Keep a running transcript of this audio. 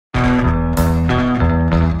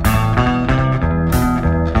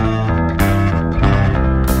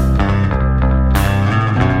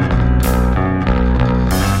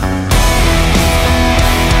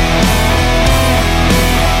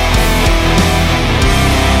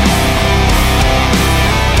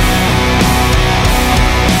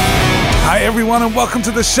everyone, and welcome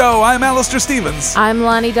to the show. I'm Alistair Stevens. I'm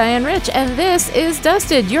Lonnie Diane Rich, and this is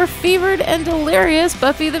Dusted, your fevered and delirious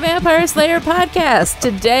Buffy the Vampire Slayer podcast.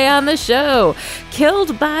 Today on the show,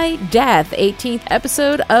 Killed by Death, 18th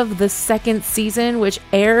episode of the second season, which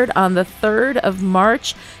aired on the 3rd of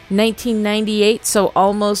March, 1998, so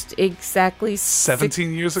almost exactly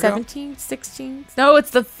 17 years ago? 17, 16? No,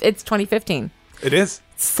 it's 2015. It is.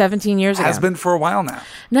 17 years ago. Has been for a while now.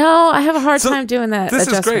 No, I have a hard time doing that This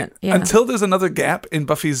adjustment. is great. Yeah. Until there's another gap in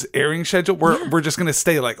Buffy's airing schedule, we're just going to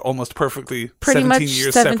stay like almost perfectly 17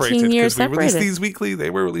 years separated. Because we released these weekly,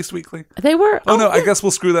 they were released weekly. They were. Oh, no, I guess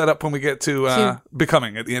we'll screw that up when we get to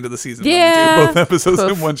Becoming at the end of the season. Yeah. When we do both episodes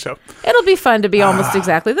in one show. It'll be fun to be almost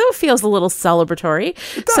exactly, though it feels a little celebratory.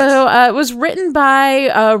 It does. So it was written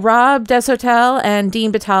by Rob Deshotel and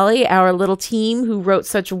Dean Batali, our little team who wrote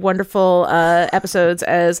such wonderful episodes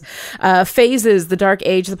as Phases, The Dark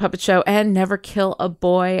Age, The Puppet Show, and Never Kill a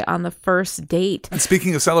Boy on the First Date. And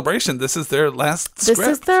speaking of celebration, this is their last script. This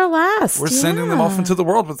is their last. We're sending them off into the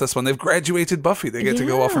world with this one. They've graduated Buffy. They get to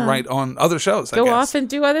go off and write on other shows, I guess. Go off and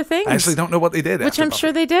do other things. I actually don't know what they did. Which I'm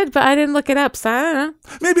sure they did, but I didn't look it up, so I don't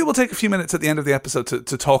know. Maybe we'll take a few minutes at the end of the episode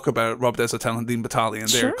to talk about Rob Deshotel and Dean Batali and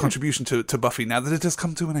their contribution to Buffy now that it has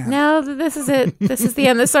come to an end. No, this is it. This is the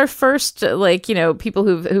end. This is our first, people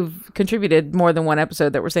who've contributed more than one episode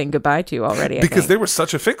that we're saying goodbye to already. Because they were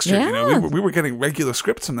such a fixture. Yeah. We were getting regular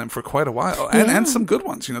scripts from them for quite a while. And some good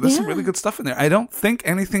ones. There's some really good stuff in there. I don't think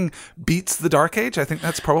anything beats The Dark Age. I think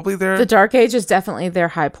that's probably The Dark Age is definitely their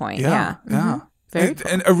high point. Yeah. Yeah. Very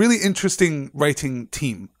cool. And a really interesting writing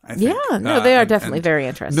team, I think. Yeah, no, they are definitely very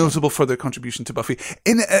interesting. Notable for their contribution to Buffy.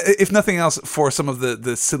 If nothing else, for some of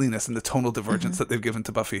the silliness and the tonal divergence that they've given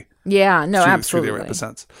to Buffy. Yeah, no, Through absolutely. their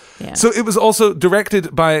episodes. Yeah. So it was also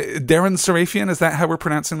directed by Darren Sarafian. Is that how we're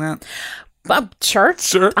pronouncing that? Sure.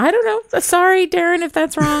 I don't know. Sorry, Darren, if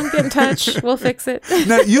that's wrong. Get in touch. We'll fix it.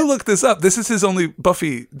 Now, you looked this up. This is his only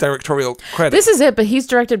Buffy directorial credit. This is it, but he's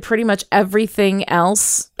directed pretty much everything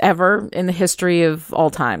else ever in the history of all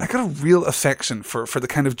time. I got a real affection for the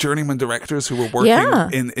kind of journeyman directors who were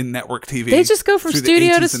working in network TV. They just go from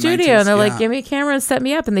studio to studio, and they're like, give me a camera and set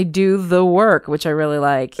me up, and they do the work, which I really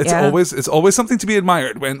like. It's always something to be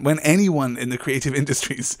admired when anyone in the creative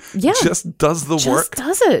industries just does the work.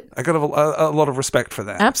 Just does it. I got a lot of respect for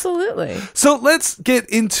that. Absolutely. So let's get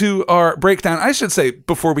into our breakdown. I should say,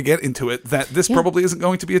 before we get into it, that this probably isn't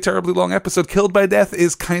going to be a terribly long episode. Killed by Death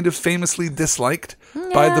is kind of famously disliked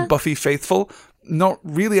by the Buffy faithful. Not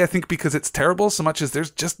really, I think, because it's terrible so much as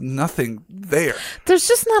there's just nothing there. There's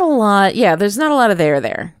just not a lot. Yeah, there's not a lot of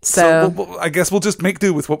there. So I guess we'll just make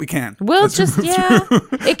do with what we can.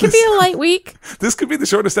 It could be a light week. This could be the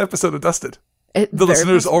shortest episode of Dusted. The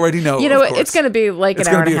listeners already know. It's going to be like an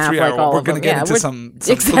hour and a half, like all of them. We're going to get into some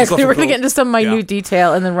exactly. We're going to get into some minute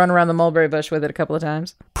detail and then run around the mulberry bush with it a couple of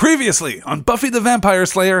times. Previously on Buffy the Vampire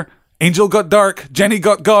Slayer, Angel got dark, Jenny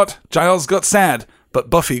got, Giles got sad, but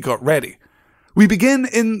Buffy got ready. We begin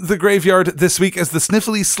in the graveyard this week as the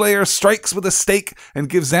sniffly Slayer strikes with a stake and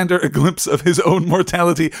gives Xander a glimpse of his own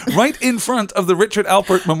mortality right in front of the Richard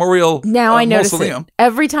Alpert Memorial Now I notice Mausoleum. It.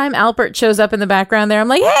 Every time Alpert shows up in the background there, I'm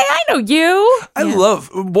like, hey, I know you. I love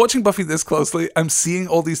watching Buffy this closely. I'm seeing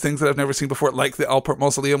all these things that I've never seen before, like the Alpert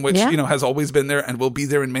Mausoleum, which has always been there and will be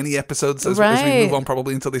there in many episodes as we move on,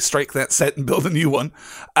 probably until they strike that set and build a new one.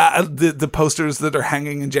 The posters that are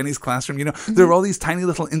hanging in Jenny's classroom, there are all these tiny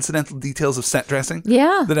little incidental details of set dressing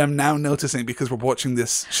that I'm now noticing because we're watching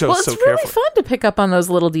this show so carefully. It's really fun to pick up on those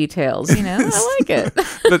little details, I like it.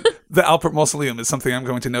 But the Alpert Mausoleum is something I'm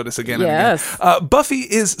going to notice again and again. Buffy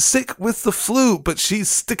is sick with the flu, but she's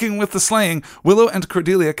sticking with the slaying. Willow and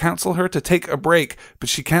Cordelia counsel her to take a break, but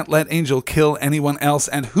she can't let Angel kill anyone else.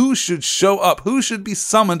 And who should show up? Who should be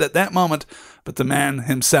summoned at that moment but the man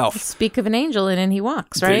himself? Speak of an angel and in he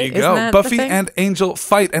walks, right? There you go. Buffy and Angel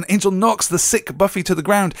fight, and Angel knocks the sick Buffy to the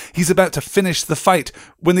ground. He's about to finish the fight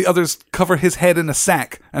when the others cover his head in a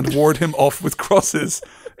sack and ward him off with crosses.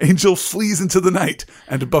 Angel flees into the night,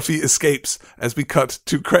 and Buffy escapes as we cut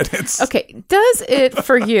to credits. Okay, does it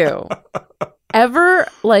for you ever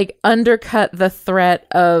undercut the threat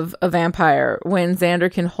of a vampire when Xander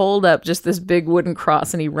can hold up just this big wooden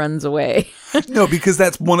cross and he runs away? No, because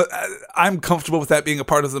that's I'm comfortable with that being a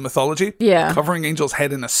part of the mythology. Yeah. Covering Angel's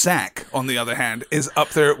head in a sack, on the other hand, is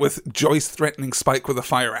up there with Joyce threatening Spike with a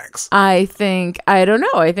fire axe. I think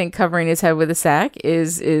covering his head with a sack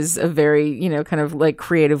is a very, kind of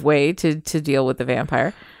creative way to deal with the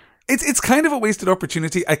vampire. It's kind of a wasted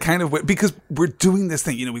opportunity. Because we're doing this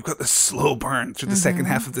thing, we've got this slow burn through the second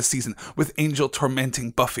half of the season with Angel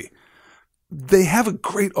tormenting Buffy. They have a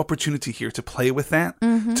great opportunity here to play with that,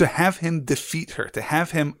 to have him defeat her, to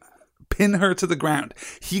have him pin her to the ground.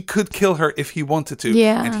 He could kill her if he wanted to.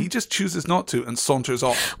 Yeah. And he just chooses not to and saunters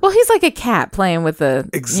off. Well, he's like a cat playing with the,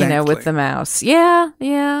 with the mouse. Yeah.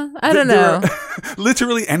 I don't know.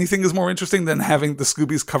 Literally anything is more interesting than having the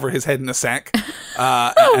Scoobies cover his head in a sack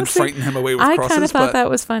and frighten him away with crosses. I kind of thought that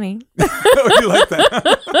was funny. Oh, you like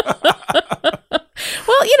that?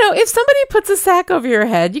 Well, if somebody puts a sack over your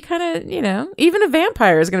head, you kind of, even a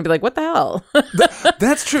vampire is going to be like, what the hell?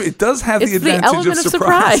 That's true. It does have the advantage of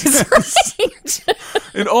surprise. Right?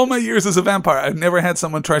 In all my years as a vampire, I've never had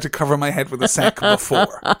someone try to cover my head with a sack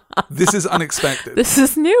before. This is unexpected. This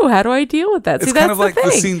is new. How do I deal with that? It's kind of like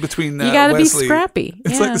the scene between you got to be Wesley. scrappy.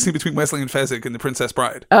 It's like the scene between Wesley and Fezzik in The Princess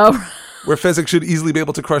Bride. Oh, where Fezzik should easily be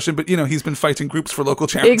able to crush him, but, he's been fighting groups for local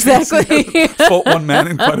charities. Exactly. He hasn't fought one man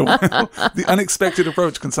in quite a while. The unexpected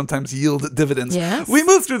approach can sometimes yield dividends. Yes. We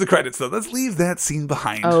move through the credits, though. Let's leave that scene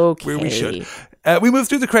behind where we should. We move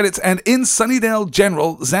through the credits, and in Sunnydale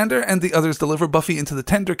General, Xander and the others deliver Buffy into the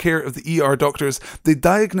tender care of the ER doctors. They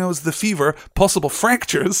diagnose the fever, possible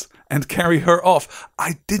fractures, and carry her off.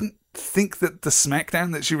 I didn't think that the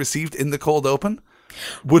smackdown that she received in the cold open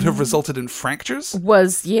would have resulted in fractures.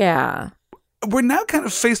 We're now kind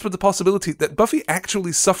of faced with the possibility that Buffy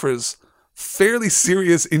actually suffers fairly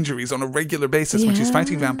serious injuries on a regular basis when she's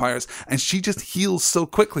fighting vampires, and she just heals so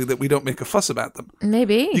quickly that we don't make a fuss about them.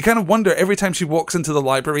 Maybe. You kind of wonder every time she walks into the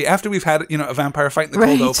library, after we've had, a vampire fight in the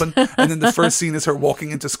cold open, and then the first scene is her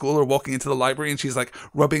walking into school or walking into the library, and she's like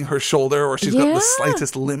rubbing her shoulder, or she's got the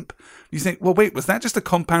slightest limp. You think, well, wait, was that just a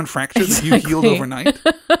compound fracture that you healed overnight?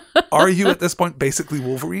 Are you at this point basically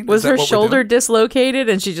Wolverine? Was her shoulder dislocated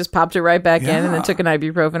and she just popped it right back in and then took an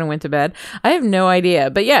ibuprofen and went to bed? I have no idea.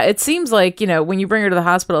 But yeah, it seems like, when you bring her to the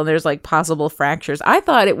hospital and there's like possible fractures, I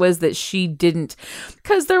thought it was that she didn't,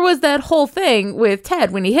 because there was that whole thing with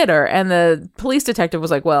Ted when he hit her and the police detective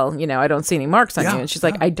was like, well, I don't see any marks on you. And she's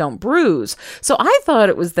like, I don't bruise. So I thought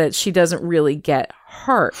it was that she doesn't really get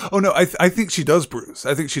hurt. Oh, no, I think she does bruise.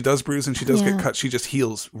 I think she does bruise and she does get cut. She just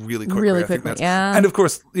heals really quickly. Really quickly, And of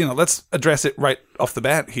course, let's address it right off the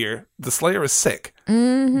bat here. The Slayer is sick.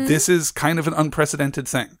 Mm-hmm. This is kind of an unprecedented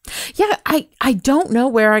thing. Yeah, I don't know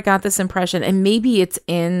where I got this impression, and maybe it's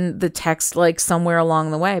in the text like somewhere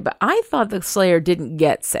along the way, but I thought the Slayer didn't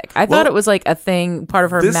get sick. I thought it was like a thing, part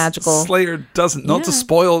of her magical... Slayer doesn't. Not to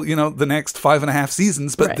spoil, the next 5.5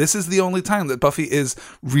 seasons, but this is the only time that Buffy is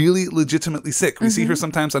really legitimately sick. We see her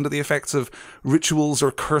sometimes under the effects of rituals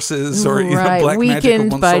or curses or black magic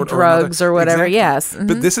of one by sort drugs or whatever. Exactly. Yes. Mm-hmm.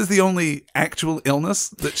 But this is the only actual illness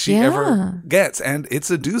that she ever gets, and it's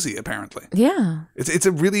a doozy, apparently. Yeah. It's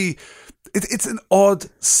a really... It's an odd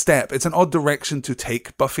step. It's an odd direction to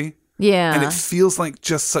take Buffy. Yeah. And it feels like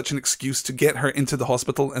just such an excuse to get her into the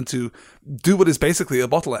hospital and to do what is basically a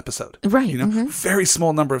bottle episode. Right. Very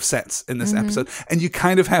small number of sets in this episode. And you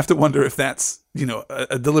kind of have to wonder if that's,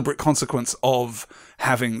 a deliberate consequence of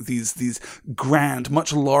having these grand,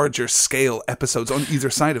 much larger scale episodes on either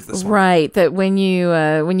side of this one. Right. That when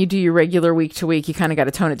you do your regular week to week, you kind of got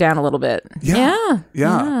to tone it down a little bit. Yeah.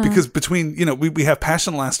 Because between, we have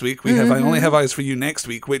Passion last week. We have I Only Have Eyes for You next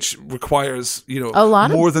week, which requires, a lot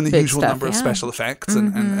more than the usual stuff, number of special effects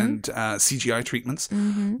and CGI treatments.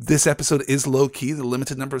 This episode is low key, the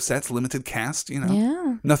limited number of sets, limited cast,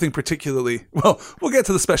 Nothing particularly, well, we'll get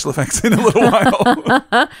to the special effects in a little while.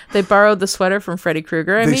 They borrowed the sweater from Freddy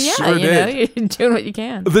Krueger. I mean, sure you're doing what you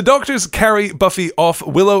can. The doctors carry Buffy off.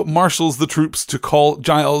 Willow marshals the troops to call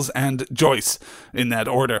Giles and Joyce, in that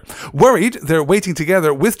order. Worried, they're waiting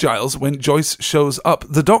together with Giles when Joyce shows up.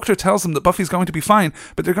 The doctor tells them that Buffy's going to be fine,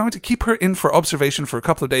 but they're going to keep her in for observation for a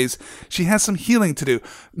couple of days. She has some healing to do.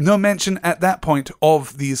 No mention at that point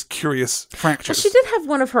of these curious fractures. Well, she did have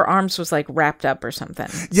one of her arms was like wrapped up or something.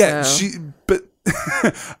 Yeah, so. but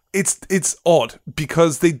it's odd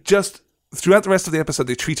because they just, throughout the rest of the episode,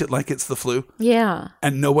 they treat it like it's the flu. Yeah.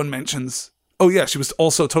 And no one mentions, oh yeah, she was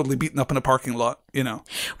also totally beaten up in a parking lot,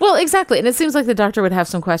 Well, exactly. And it seems like the doctor would have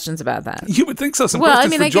some questions about that. You would think so. Some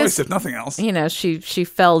questions for Joyce, if nothing else. She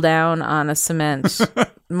fell down on a cement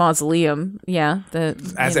mausoleum. Yeah.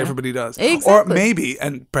 As everybody does. Exactly. Or maybe,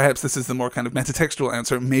 and perhaps this is the more kind of metatextual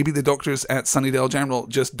answer, maybe the doctors at Sunnydale General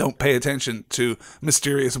just don't pay attention to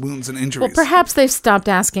mysterious wounds and injuries. Well, perhaps they've stopped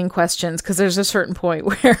asking questions because there's a certain point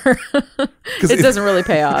where it doesn't really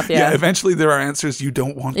pay off. Yeah, eventually there are answers you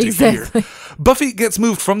don't want to hear. Buffy gets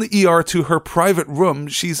moved from the ER to her private room.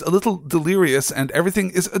 She's a little delirious and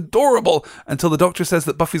everything is adorable until the doctor says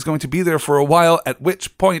that Buffy's going to be there for a while, at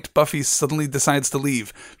which point Buffy suddenly decides to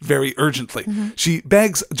leave. very urgently. She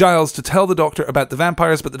begs Giles to tell the doctor about the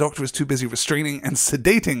vampires, but the doctor is too busy restraining and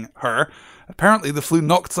sedating her. Apparently, the flu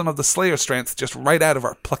knocked some of the Slayer strength just right out of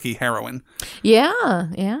our plucky heroine. Yeah,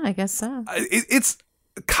 I guess so. It's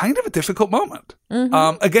kind of a difficult moment.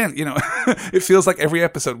 Again, it feels like every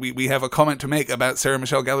episode we have a comment to make about Sarah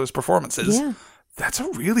Michelle Gellar's performances. Yeah. That's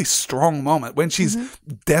a really strong moment. When she's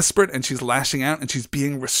desperate and she's lashing out and she's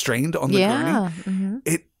being restrained on the gurney,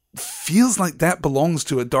 it feels like that belongs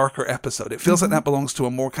to a darker episode. It feels like that belongs to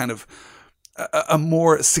a more kind of a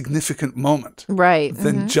more significant moment, right?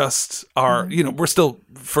 Than just our, we're still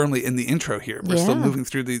firmly in the intro here. We're still moving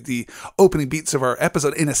through the opening beats of our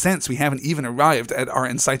episode. In a sense, we haven't even arrived at our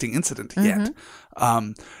inciting incident yet.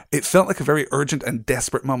 It felt like a very urgent and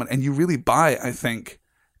desperate moment, and you really buy, I think,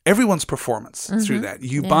 everyone's performance through that.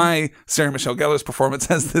 You buy Sarah Michelle Gellar's performance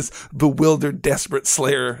as this bewildered, desperate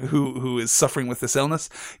Slayer who is suffering with this illness.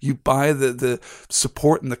 You buy the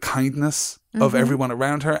support and the kindness of everyone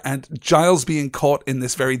around her, and Giles being caught in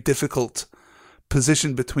this very difficult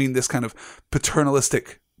position between this kind of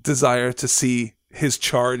paternalistic desire to see his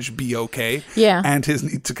charge be okay, and his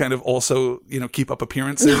need to kind of also, keep up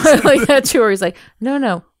appearances. Like that too, where he's like,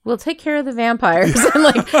 no, we'll take care of the vampires, and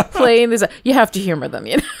like playing this. You have to humor them,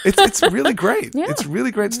 It's really great. It's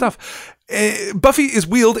really great stuff. Buffy is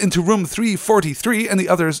wheeled into room 343 and the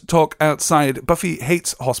others talk outside. Buffy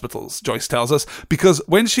hates hospitals, Joyce tells us, because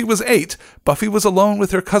when she was 8, Buffy was alone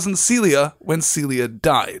with her cousin Celia when Celia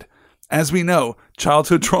died. As we know,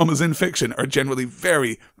 childhood traumas in fiction are generally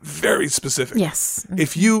very, very specific. Yes.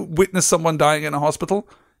 If you witness someone dying in a hospital,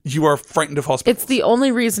 you are frightened of hospitals. It's the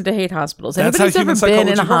only reason to hate hospitals. Anybody who's ever been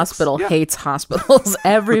in a hospital hates hospitals.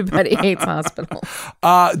 Everybody hates hospitals.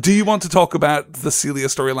 Do you want to talk about the Celia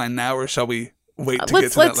storyline now, or shall we wait to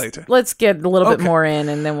get to that later? Let's get a little bit more in,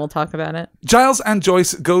 and then we'll talk about it. Giles and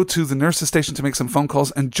Joyce go to the nurse's station to make some phone calls,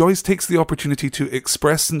 and Joyce takes the opportunity to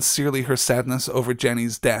express sincerely her sadness over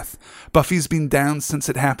Jenny's death. Buffy's been down since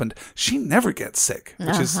it happened. She never gets sick,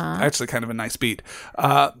 which is actually kind of a nice beat.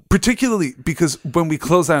 Particularly because when we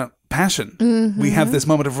close out Passion, we have this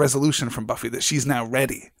moment of resolution from Buffy that she's now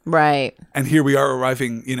ready. Right. And here we are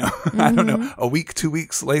arriving, I don't know, a week, 2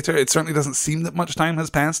 weeks later. It certainly doesn't seem that much time has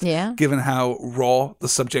passed, given how raw the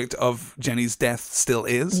subject of Jenny's death still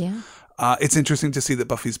is. Yeah. It's interesting to see that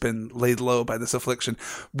Buffy's been laid low by this affliction.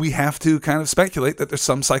 We have to kind of speculate that there's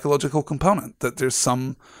some psychological component, that there's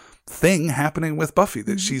some thing happening with Buffy,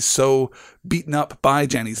 that she's so beaten up by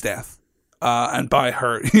Jenny's death and by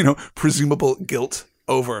her, presumable guilt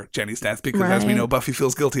over Jenny's death, because as we know, Buffy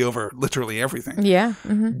feels guilty over literally everything. Yeah.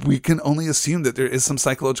 We can only assume that there is some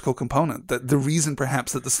psychological component, that the reason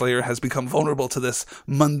perhaps that the Slayer has become vulnerable to this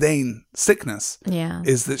mundane sickness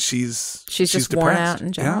is that she's just depressed. Worn out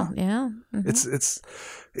in general. Yeah.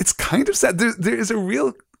 It's kind of sad. There is a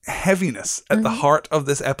real heaviness at the heart of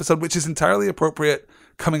this episode, which is entirely appropriate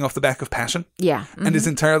coming off the back of Passion. Yeah. And is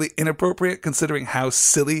entirely inappropriate considering how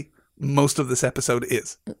silly most of this episode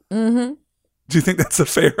is. Do you think that's a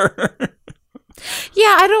fair?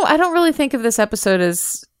 Yeah, I don't really think of this episode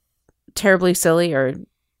as terribly silly or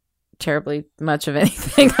terribly much of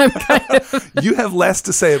anything. I'm kind of You have less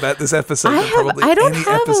to say about this episode than probably any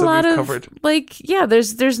episode we've covered.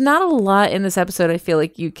 There's not a lot in this episode I feel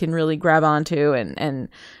like you can really grab onto and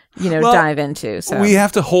dive into. So we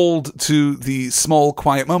have to hold to the small,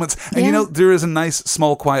 quiet moments. And there is a nice,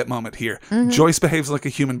 small, quiet moment here. Joyce behaves like a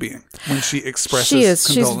human being when she expresses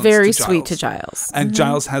condolence. She's very sweet to Giles. And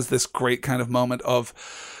Giles has this great kind of moment of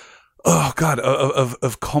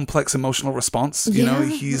complex emotional response.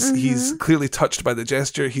 He's clearly touched by the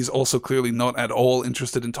gesture. He's also clearly not at all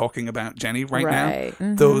interested in talking about Jenny right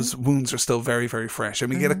now. Those wounds are still very, very fresh.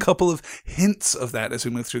 And we get a couple of hints of that as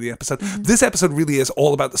we move through the episode. This episode really is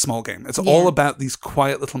all about the small game. It's all about these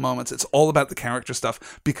quiet little moments. It's all about the character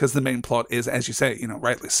stuff, because the main plot is, as you say,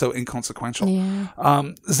 rightly so, inconsequential.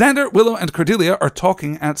 Xander, Willow, and Cordelia are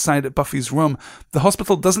talking outside Buffy's room. The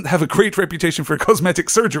hospital doesn't have a great reputation for cosmetic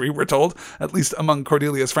surgery, we're told, at least among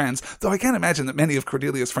Cordelia's friends, though I can't imagine that many of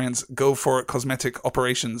Cordelia's friends go for cosmetic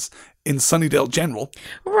operations in Sunnydale General.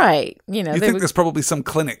 Right. You think there's probably some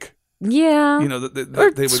clinic. Yeah. That or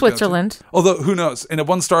they would Switzerland. Go to. Although, who knows? In a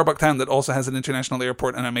one Starbucks town that also has an international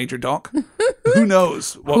airport and a major dock, who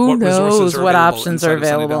knows what resources are what available options are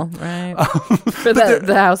available, right? For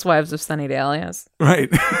the housewives of Sunnydale, yes. Right.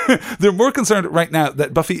 They're more concerned right now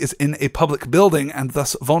that Buffy is in a public building and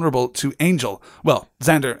thus vulnerable to Angel. Well,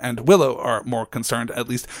 Xander and Willow are more concerned, at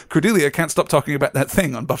least. Cordelia can't stop talking about that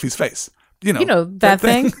thing on Buffy's face. that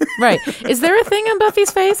thing. Right. Is there a thing on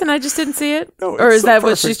Buffy's face and I just didn't see it? No, or is so that perfect.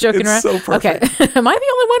 what she's joking around? So perfect. Okay. Am I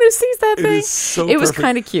the only one who sees that thing? It is so It was perfect.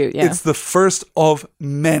 kind of cute, yeah. It's the first of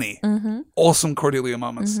many awesome Cordelia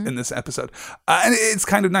moments in this episode. And it's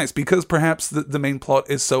kind of nice because perhaps the main plot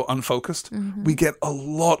is so unfocused. We get a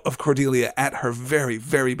lot of Cordelia at her very,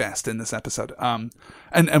 very best in this episode.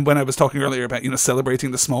 And when I was talking earlier about,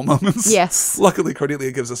 celebrating the small moments. Yes. Luckily,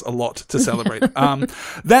 Cordelia gives us a lot to celebrate.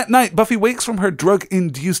 That night, Buffy wakes from her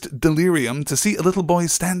drug-induced delirium to see a little boy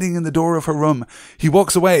standing in the door of her room. He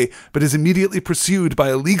walks away, but is immediately pursued by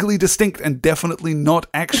a legally distinct and definitely not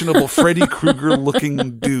actionable Freddy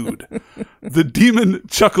Krueger-looking dude. The demon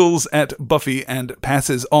chuckles at Buffy and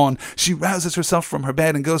passes on. She rouses herself from her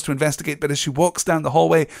bed and goes to investigate, but as she walks down the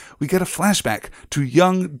hallway, we get a flashback to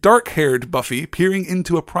young, dark-haired Buffy peering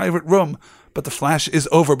into a private room. But the flash is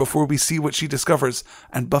over before we see what she discovers,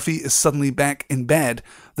 and Buffy is suddenly back in bed.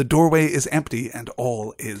 The doorway is empty, and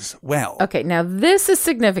all is well. Okay, now this is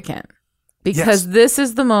significant because this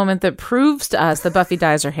is the moment that proves to us that Buffy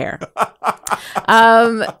dyes her hair.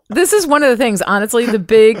 This is one of the things, honestly, the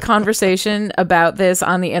big conversation about this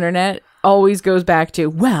on the internet always goes back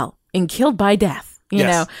to, in Killed by Death, you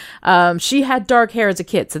know, she had dark hair as a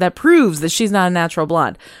kid, so that proves that she's not a natural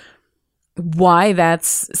blonde. Why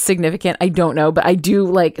that's significant, I don't know, but I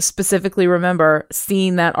do specifically remember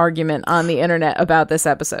seeing that argument on the internet about this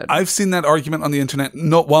episode. I've seen that argument on the internet,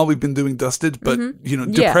 not while we've been doing Dusted, but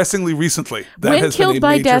depressingly recently. That when has Killed been a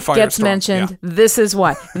by major Death gets firestorm. mentioned, this is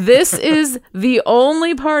why. This is the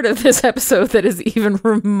only part of this episode that is even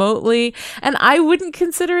remotely, and I wouldn't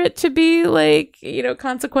consider it to be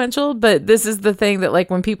consequential, but this is the thing that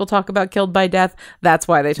when people talk about Killed by Death, that's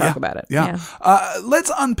why they talk about it. Yeah. Let's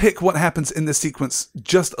unpick what happens in this sequence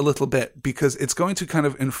just a little bit, because it's going to kind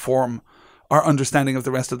of inform our understanding of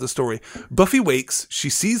the rest of the story. Buffy wakes, she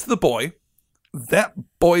sees the boy. That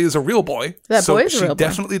boy is a real boy. She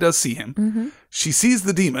definitely does see him. She sees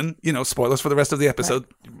the demon, spoilers for the rest of the episode.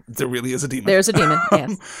 Right. There really is a demon. There's a demon,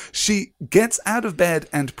 yes. She gets out of bed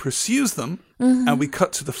and pursues them. And we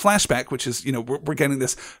cut to the flashback, which is, we're getting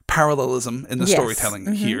this parallelism in the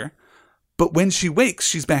storytelling here. But when she wakes,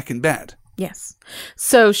 she's back in bed. Yes.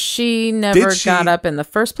 So she never got up in the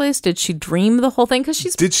first place? Did she dream the whole thing? Because she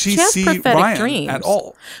has see prophetic Ryan dreams at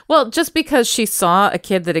all? Well, just because she saw a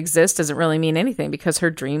kid that exists doesn't really mean anything, because her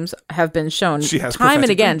dreams have been shown time and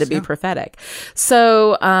again to be prophetic.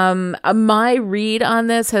 So my read on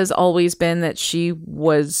this has always been that she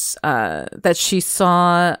was that she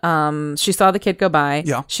saw the kid go by.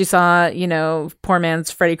 Yeah. She saw poor man's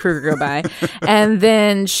Freddy Krueger go by, and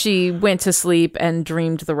then she went to sleep and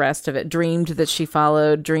dreamed the rest of it. Dreamed that she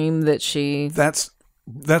followed, dreamed that she... That's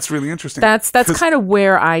really interesting. That's kind of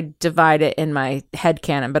where I divide it in my head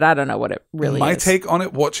canon, but I don't know what it really is. My take on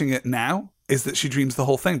it, watching it now, is that she dreams the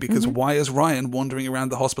whole thing, because why is Ryan wandering around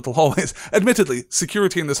the hospital hallways? Admittedly,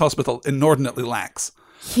 security in this hospital inordinately lacks.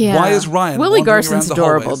 Yeah. Why is Ryan Willie wandering Garson's around the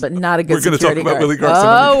adorable, hallways? but not a good security guard. We're going to talk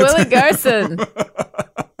about Willie Oh, Garson. Willie Garson.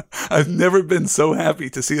 I've never been so happy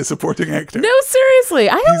to see a supporting actor. No, seriously.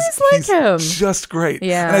 I always like him. Just great.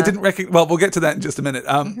 Yeah. And I didn't recognize... Well, we'll get to that in just a minute.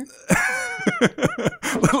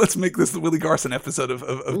 Let's make this the Willie Garson episode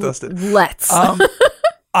of Dusted. Let's.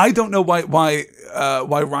 I don't know why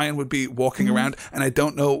Ryan would be walking around, and I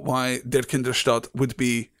don't know why Der Kinderstadt would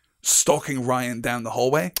be stalking Ryan down the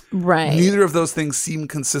hallway. Right. Neither of those things seem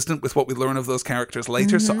consistent with what we learn of those characters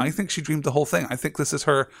later, so I think she dreamed the whole thing. I think this is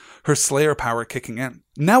her Slayer power kicking in.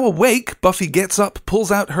 Now awake, Buffy gets up,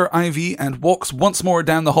 pulls out her IV, and walks once more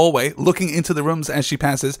down the hallway, looking into the rooms as she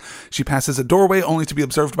passes. She passes a doorway, only to be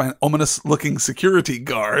observed by an ominous-looking security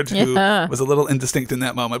guard, who was a little indistinct in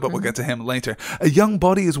that moment, but we'll get to him later. A young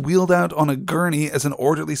body is wheeled out on a gurney as an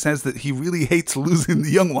orderly says that he really hates losing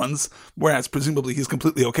the young ones, whereas presumably he's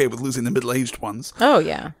completely okay with losing the middle-aged ones. Oh,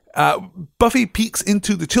 yeah. Buffy peeks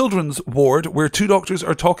into the children's ward, where two doctors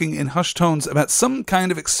are talking in hushed tones about some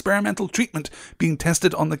kind of experimental treatment being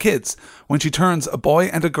tested on the kids. When she turns, a boy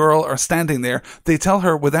and a girl are standing there. They tell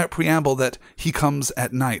her without preamble that he comes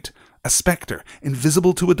at night. A spectre,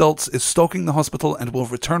 invisible to adults, is stalking the hospital and will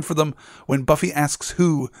return for them. When Buffy asks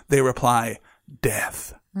who, they reply,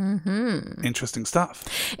 death. Interesting stuff.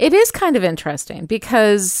 It is kind of interesting,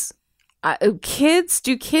 because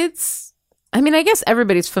kids... I mean, I guess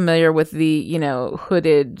everybody's familiar with the,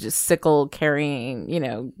 hooded,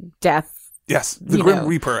 sickle-carrying, death. Yes, the Grim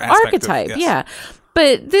Reaper aspect archetype, yeah.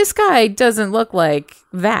 But this guy doesn't look like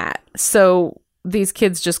that. So these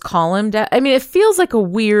kids just call him death. I mean, it feels like a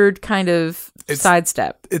weird kind of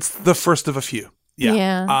sidestep. It's the first of a few.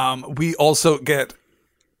 Yeah. We also get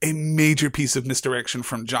a major piece of misdirection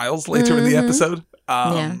from Giles later in the episode.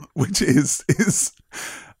 which is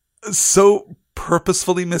so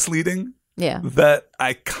purposefully misleading. Yeah. That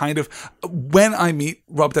I kind of, when I meet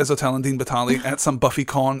Rob Desotel and Dean Batali at some Buffy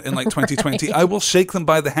con in like 2020, I will shake them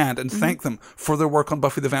by the hand and thank them for their work on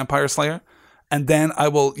Buffy the Vampire Slayer. And then I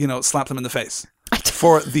will, slap them in the face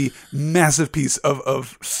for the massive piece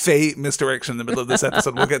of Faye misdirection in the middle of this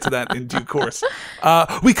episode. We'll get to that in due course.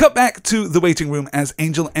 We cut back to the waiting room as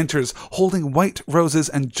Angel enters, holding white roses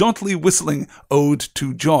and jauntily whistling Ode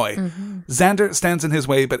to Joy. Xander stands in his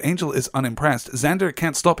way, but Angel is unimpressed. Xander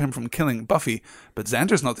can't stop him from killing Buffy, but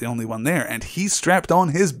Xander's not the only one there, and he strapped on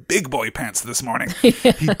his big boy pants this morning.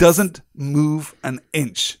 He doesn't move an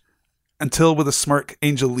inch. Until, with a smirk,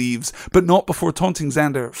 Angel leaves, but not before taunting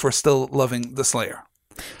Xander for still loving the Slayer.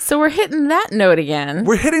 So we're hitting that note again.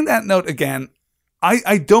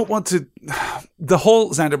 I don't want to... The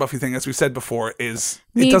whole Xander Buffy thing, as we said before, is...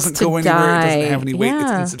 It doesn't go anywhere, it doesn't have any weight,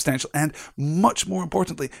 it's insubstantial, and much more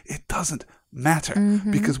importantly, it doesn't matter.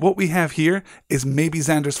 Because what we have here is maybe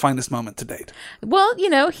Xander's finest moment to date. Well,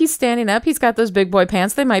 he's standing up. He's got those big boy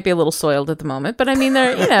pants. They might be a little soiled at the moment, but I mean,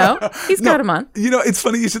 they're, he's got them on. It's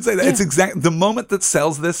funny you should say that. Yeah. It's exactly the moment that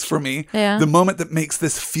sells this for me. Yeah. The moment that makes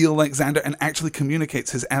this feel like Xander and actually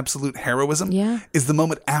communicates his absolute heroism is the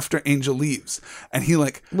moment after Angel leaves. And he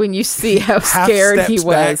when you see how scared he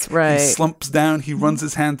was, back, right? He slumps down. He runs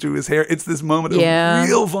his hand through his hair. It's this moment of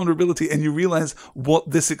real vulnerability. And you realize what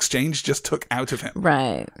this exchange just took out of him.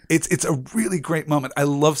 Right. It's a really great moment. I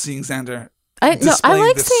love seeing Xander. I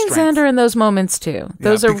like seeing Xander in those moments too.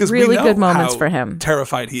 Those are really good moments for him.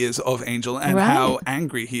 Terrified he is of Angel and how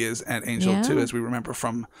angry he is at Angel too, as we remember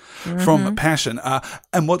from Passion.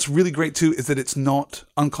 And what's really great too is that it's not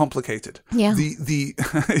uncomplicated. Yeah. The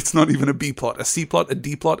it's not even a B plot, a C plot, a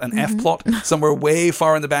D plot, an F plot. Somewhere way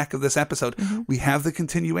far in the back of this episode, we have the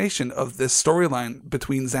continuation of this storyline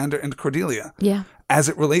between Xander and Cordelia. Yeah. As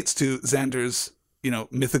it relates to Xander's,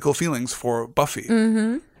 mythical feelings for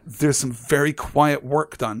Buffy. There's some very quiet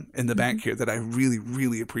work done in the back here that I really,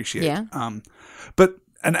 really appreciate. Yeah. But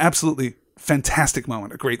an absolutely fantastic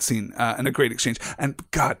moment, a great scene, and a great exchange. And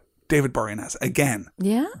God, David Boreanaz, again.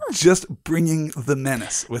 Yeah. Just bringing the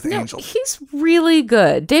menace with Angel. He's really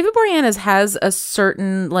good. David Boreanaz has a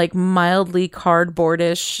certain, mildly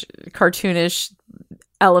cardboardish, cartoonish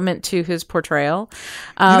element to his portrayal.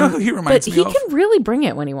 You know who he reminds me of? But he can really bring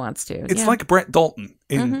it when he wants to. It's like Brett Dalton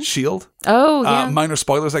in S.H.I.E.L.D. Oh, yeah. Minor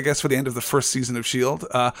spoilers, I guess, for the end of the first season of S.H.I.E.L.D.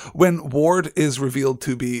 When Ward is revealed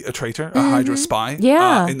to be a traitor, a Hydra spy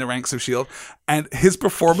in the ranks of S.H.I.E.L.D., and his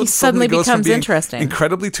performance suddenly goes from being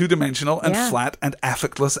incredibly two-dimensional and flat and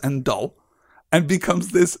affectless and dull, and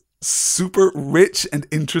becomes this super rich and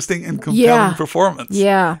interesting and compelling performance.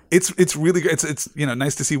 Yeah. It's really good. It's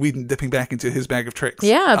nice to see Whedon dipping back into his bag of tricks.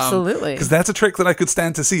 Yeah, absolutely. Because that's a trick that I could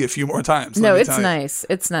stand to see a few more times. No, it's nice.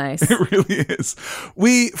 It's nice. It really is.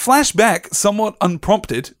 We flash back somewhat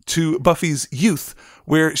unprompted to Buffy's youth,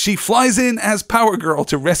 where she flies in as Power Girl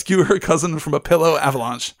to rescue her cousin from a pillow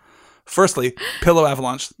avalanche. Firstly, Pillow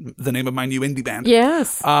Avalanche, the name of my new indie band.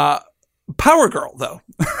 Yes. Power Girl, though.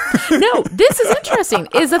 No, this is interesting.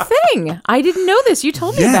 Is a thing. I didn't know this. You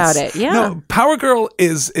told me about it. Yeah. No, Power Girl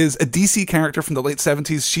is a DC character from the late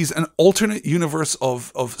 70s. She's an alternate universe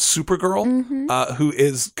of Supergirl, who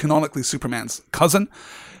is canonically Superman's cousin.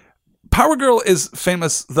 Power Girl is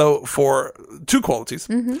famous, though, for two qualities.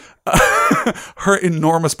 Her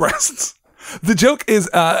enormous breasts. The joke is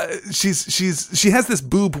she has this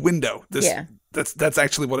boob window. That's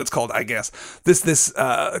actually what it's called, I guess. This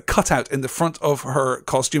cutout in the front of her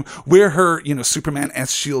costume where her,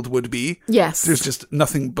 Superman-esque shield would be. Yes. There's just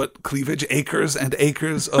nothing but cleavage, acres and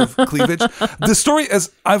acres of cleavage. The story,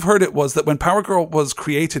 as I've heard it, was that when Power Girl was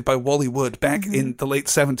created by Wally Wood back in the late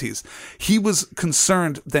 70s, he was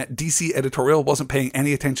concerned that DC editorial wasn't paying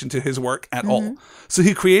any attention to his work at all. So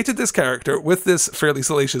he created this character with this fairly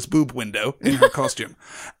salacious boob window in her costume.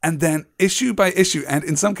 And then issue by issue, and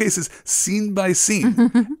in some cases scene by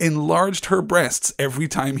scene, enlarged her breasts every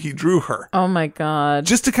time he drew her. Oh my God.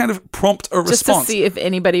 Just to kind of prompt a response. Just to see if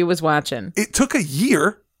anybody was watching. It took a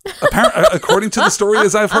year, according to the story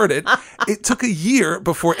as I've heard it, it took a year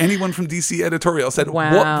before anyone from DC editorial said,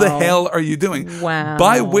 what the hell are you doing? Wow.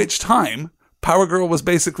 By which time, Power Girl was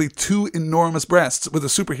basically two enormous breasts with a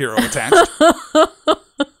superhero attached.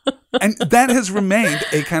 And that has remained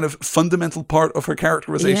a kind of fundamental part of her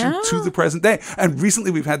characterization to the present day. And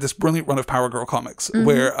recently we've had this brilliant run of Power Girl comics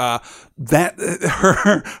where her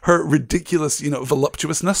ridiculous,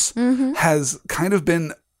 voluptuousness has kind of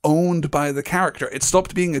been owned by the character. It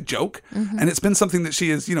stopped being a joke, and it's been something that she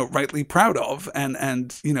is, rightly proud of and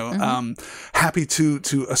happy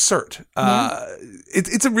to assert.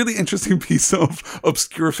 It's a really interesting piece of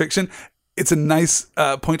obscure fiction. It's a nice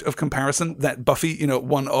point of comparison that Buffy,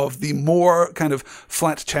 one of the more kind of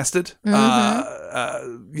flat-chested,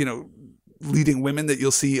 leading women that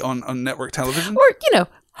you'll see on network television. Or,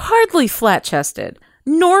 hardly flat-chested.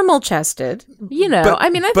 Normal-chested, I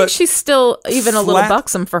think she's still even a little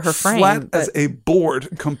buxom for her frame. Flat as a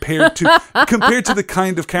board compared to the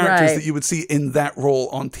kind of characters that you would see in that role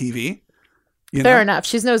on TV. Fair enough.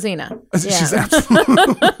 She's no Xena. She's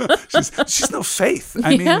absolutely. she's no Faith.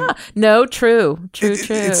 I mean, no, true.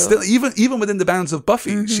 It's still even within the bounds of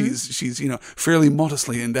Buffy, she's fairly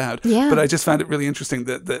modestly endowed. Yeah. But I just found it really interesting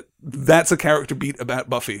that's a character beat about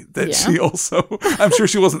Buffy that she also. I'm sure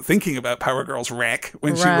she wasn't thinking about Power Girl's wreck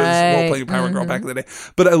when she was role playing Power Girl back in the day.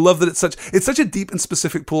 But I love that it's such a deep and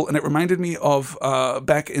specific pool, and it reminded me of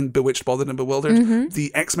back in Bewitched, Bothered, and Bewildered, the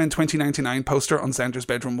X-Men 2099 poster on Xander's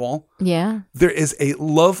bedroom wall. Yeah. There is a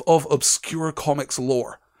love of obscure comics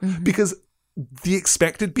lore because the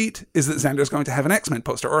expected beat is that Xander's going to have an X-Men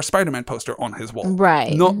poster or a Spider-Man poster on his wall.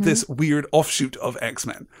 Right. Not this weird offshoot of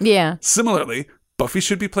X-Men. Yeah. Similarly, Buffy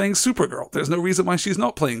should be playing Supergirl. There's no reason why she's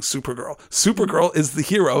not playing Supergirl. Supergirl is the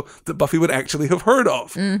hero that Buffy would actually have heard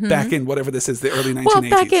of back in whatever this is, the early 1980s. Well,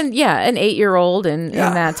 back in, an 8-year-old in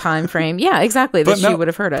that time frame. Yeah, exactly. That she would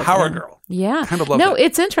have heard of. Power Girl. Yeah. Kind of love that.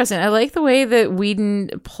 It's interesting. I like the way that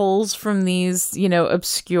Whedon pulls from these,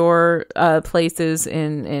 obscure places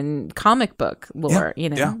in comic book lore,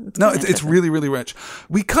 Yeah. It's really, really rich.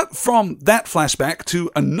 We cut from that flashback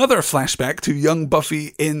to another flashback to young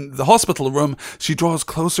Buffy in the hospital room. She draws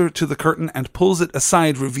closer to the curtain and pulls it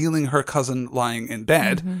aside, revealing her cousin lying in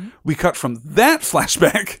bed. We cut from that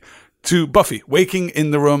flashback to Buffy waking in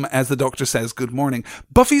the room as the doctor says good morning.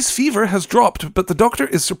 Buffy's fever has dropped, but the doctor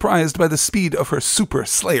is surprised by the speed of her super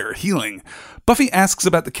slayer healing. Buffy asks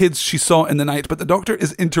about the kids she saw in the night, but the doctor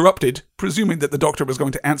is interrupted, presuming that the doctor was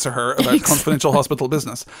going to answer her about confidential hospital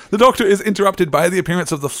business. The doctor is interrupted by the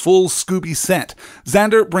appearance of the full Scooby set.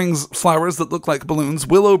 Xander brings flowers that look like balloons.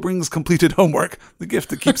 Willow brings completed homework, the gift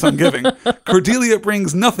that keeps on giving. Cordelia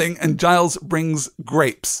brings nothing, and Giles brings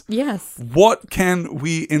grapes. Yes. What can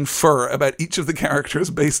we infer about each of the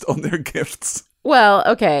characters based on their gifts? Well,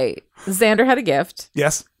 okay. Xander had a gift.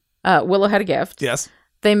 Yes. Willow had a gift. Yes.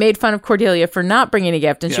 They made fun of Cordelia for not bringing a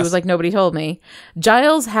gift, and she was like, nobody told me.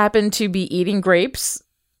 Giles happened to be eating grapes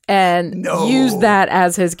and used that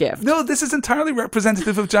as his gift. No, this is entirely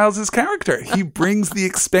representative of Giles's character. He brings the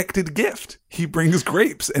expected gift. He brings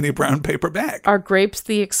grapes in a brown paper bag. Are grapes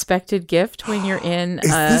the expected gift when you're in...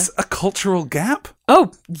 Is this a cultural gap?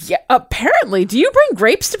 Oh, yeah, apparently. Do you bring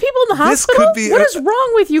grapes to people in the hospital? This could be what is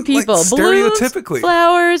wrong with you people? Like stereotypically. Balloons,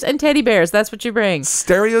 flowers, and teddy bears. That's what you bring.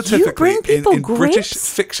 Stereotypically, you bring people in British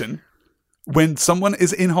fiction, when someone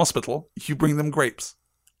is in hospital, you bring them grapes.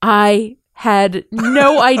 I had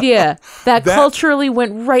no idea. That culturally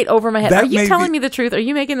went right over my head. Are you telling me the truth? Are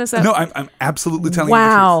you making this up? No, I'm absolutely telling you the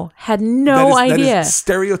truth. Wow, had no idea. That is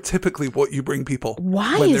stereotypically what you bring people.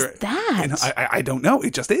 Why is that? I don't know.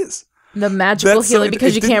 It just is. The magical healing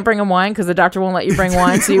because you can't bring them wine because the doctor won't let you bring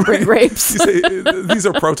wine, so you bring grapes. You say, these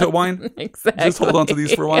are proto wine. Exactly. Just hold on to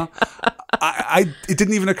these for a while. It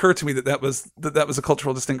didn't even occur to me that was a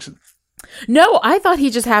cultural distinction. No, I thought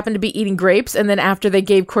he just happened to be eating grapes, and then after they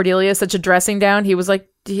gave Cordelia such a dressing down, he was like,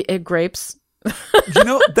 grapes?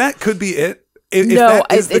 That could be it.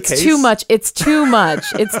 It's too much. It's too much.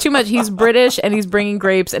 It's too much. He's British and he's bringing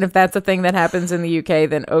grapes, and if that's a thing that happens in the UK,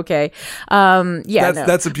 then okay.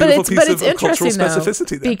 That's a beautiful piece of cultural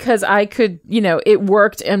specificity. Then. Because I could, it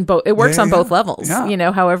worked on both levels.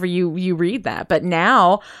 Yeah. However you read that. But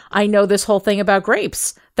now I know this whole thing about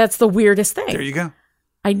grapes. That's the weirdest thing. There you go.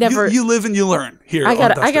 I never. You live and you learn here. I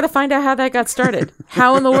gotta find out how that got started.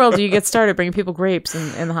 How in the world do you get started bringing people grapes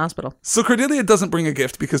in the hospital? So Cordelia doesn't bring a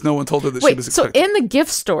gift because no one told her that she was expecting. So in the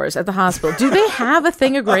gift stores at the hospital, do they have a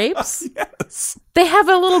thing of grapes? Yes. They have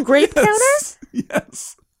a little grape counter?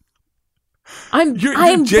 Yes. I'm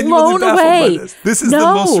genuinely blown away. By this. This is the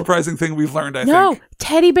most surprising thing we've learned, I think. No,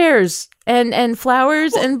 teddy bears and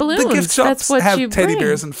flowers and balloons. The gift shops That's what have you teddy bring.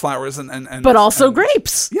 bears and flowers and but also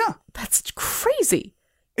grapes. Yeah. That's crazy.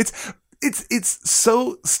 It's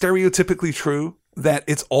so stereotypically true that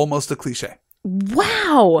it's almost a cliche.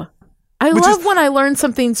 Wow. I love when I learn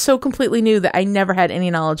something so completely new that I never had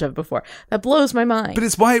any knowledge of before. That blows my mind. But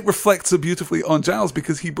it's why it reflects so beautifully on Giles,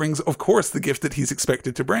 because he brings, of course, the gift that he's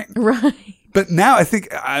expected to bring. Right. But now I think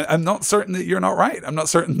I'm not certain that you're not right. I'm not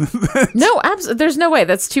certain that... No, there's no way.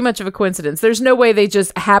 That's too much of a coincidence. There's no way they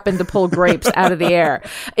just happened to pull grapes out of the air.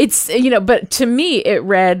 It's, but to me, it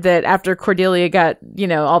read that after Cordelia got,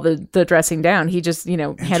 all the dressing down, he just,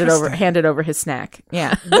 handed over his snack.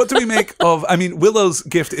 Yeah. What do we make of, Willow's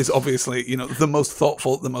gift is obviously, the most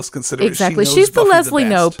thoughtful, the most considerate. Exactly. She's the Leslie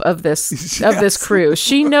Knope of this, of this crew.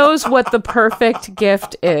 She knows what the perfect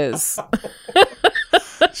gift is.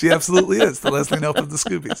 She absolutely is the Leslie Knope of the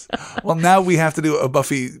Scoobies. Well, now we have to do a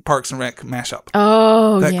Buffy Parks and Rec mashup.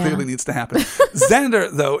 Oh, that clearly needs to happen. Xander,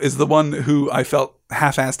 though, is the one who I felt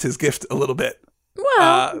half-assed his gift a little bit.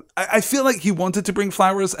 Well, I feel like he wanted to bring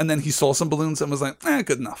flowers, and then he saw some balloons and was like,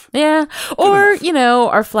 good enough. Yeah. Or,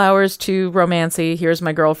 our flowers too romancy. Here's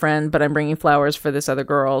my girlfriend, but I'm bringing flowers for this other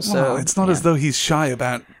girl. So well, it's not as though he's shy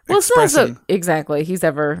about expressing. It's not exactly. He's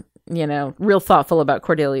ever, real thoughtful about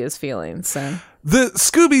Cordelia's feelings. So. The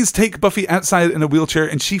Scoobies take Buffy outside in a wheelchair,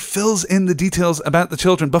 and she fills in the details about the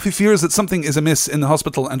children. Buffy fears that something is amiss in the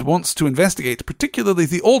hospital and wants to investigate, particularly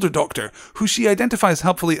the older doctor, who she identifies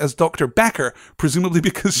helpfully as Dr. Backer, presumably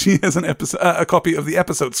because she has a copy of the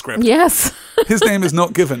episode script. Yes. His name is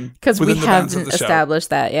not given because we haven't the show. Established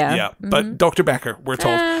that, yeah. Yeah, but Dr. Backer, we're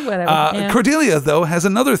told. Whatever. Cordelia, though, has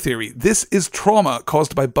another theory. This is trauma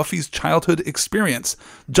caused by Buffy's childhood experience.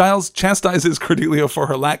 Giles chastises Cordelia for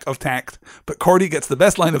her lack of tact, but Cordy gets the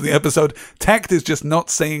best line of the episode. Tact is just not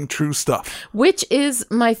saying true stuff. Which is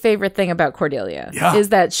my favorite thing about Cordelia. Yeah. Is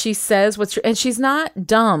that she says what's true. And she's not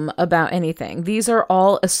dumb about anything. These are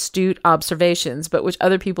all astute observations, but which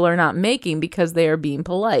other people are not making because they are being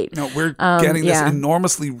polite. No, we're getting this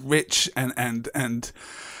enormously rich and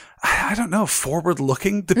I don't know,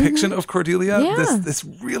 forward-looking depiction of Cordelia. Yeah. This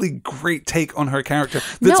really great take on her character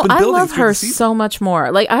that's been building I love through her the season. so much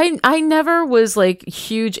more. Like I never was like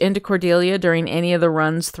huge into Cordelia during any of the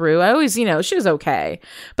runs through. I always, she was okay,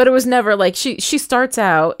 but it was never like she starts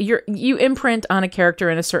out. You imprint on a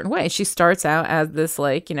character in a certain way. She starts out as this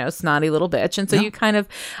like snotty little bitch, and so I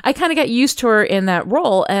kind of got used to her in that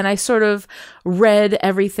role, and I sort of read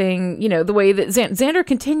everything the way that Xander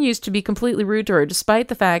continues to be completely rude to her, despite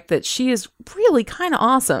the fact that she is really kind of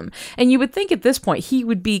awesome. And you would think at this point he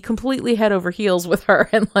would be completely head over heels with her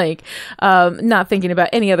and like not thinking about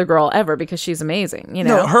any other girl ever because she's amazing.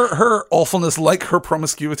 No, her awfulness, like her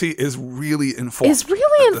promiscuity, is really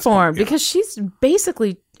informed. Because she's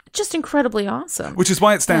basically just incredibly awesome. Which is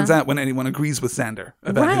why it stands out when anyone agrees with Xander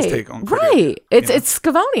about his take on Cordelia. Right. It's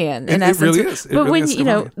Scavonian in essence. It really is. But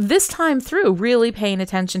when, this time through, really paying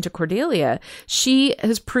attention to Cordelia, she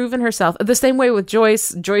has proven herself, the same way with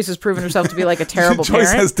Joyce. Joyce has proven herself to be like a terrible parent.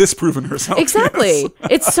 Joyce has disproven herself. Exactly.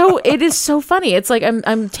 Yes. It is so funny. It's like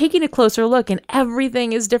I'm taking a closer look and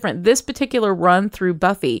everything is different. This particular run through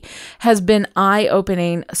Buffy has been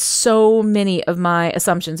eye-opening so many of my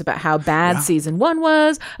assumptions about how bad season 1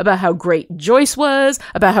 was, about how great Joyce was,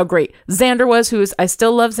 about how great Xander was, I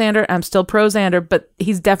still love Xander. I'm still pro Xander, but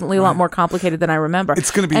he's definitely a lot more complicated than I remember.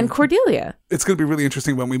 And Cordelia. It's going to be really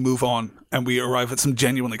interesting when we move on and we arrive at some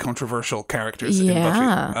genuinely controversial characters in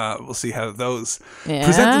Buffy. We'll see how those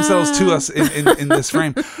present themselves to us in this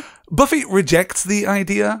frame. Buffy rejects the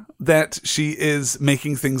idea that she is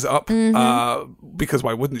making things up, because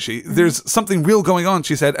why wouldn't she? There's something real going on,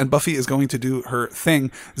 she said, and Buffy is going to do her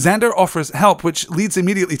thing. Xander offers help, which leads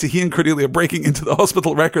immediately to he and Cordelia breaking into the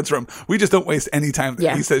hospital records room. We just don't waste any time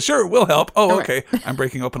there. He says, sure, we'll help. Oh, okay. I'm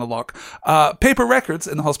breaking open a lock. Paper records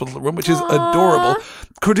in the hospital room, which is adorable.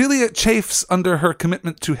 Cordelia chafes under her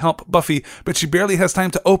commitment to help Buffy, but she barely has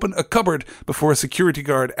time to open a cupboard before a security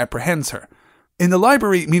guard apprehends her. In the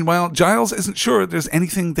library, meanwhile, Giles isn't sure there's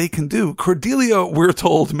anything they can do. Cordelia, we're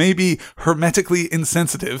told, may be hermetically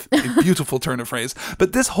insensitive, a beautiful turn of phrase,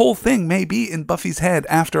 but this whole thing may be in Buffy's head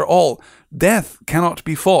after all. Death cannot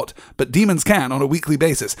be fought, but demons can on a weekly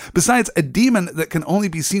basis. Besides, a demon that can only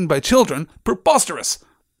be seen by children, preposterous.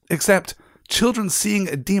 Except, children seeing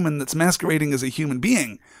a demon that's masquerading as a human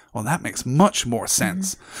being, well, that makes much more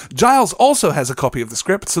sense. Giles also has a copy of the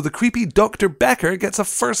script, so the creepy Dr. Becker gets a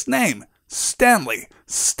first name.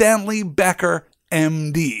 Stanley Becker,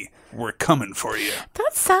 MD. We're coming for you.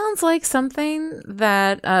 That sounds like something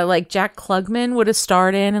that like Jack Klugman would have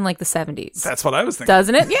starred in like the 70s. That's what I was thinking.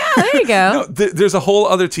 Doesn't it? Yeah, there you go. No, there's a whole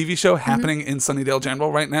other TV show happening in Sunnydale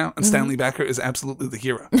General right now, and Stanley Becker is absolutely the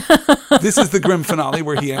hero. This is the grim finale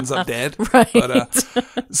where he ends up dead. Right. But,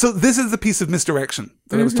 so this is the piece of misdirection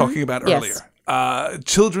that I was talking about earlier.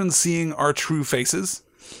 Children seeing our true faces.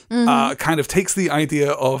 kind of takes the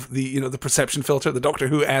idea of the perception filter, the Doctor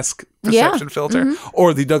Who-esque perception filter,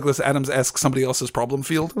 or the Douglas Adams-esque somebody else's problem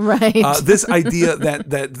field. Right. This idea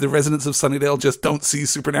that the residents of Sunnydale just don't see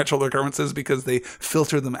supernatural occurrences because they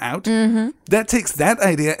filter them out. That takes that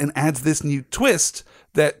idea and adds this new twist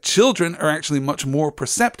that children are actually much more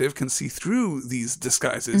perceptive, can see through these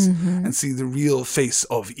disguises and see the real face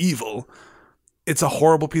of evil. It's a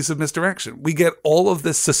horrible piece of misdirection. We get all of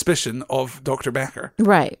this suspicion of Dr. Becker.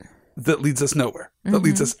 Right. That leads us nowhere. That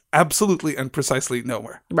leads us absolutely and precisely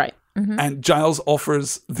nowhere. Right. And Giles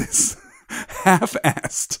offers this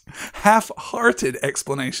half-assed, half-hearted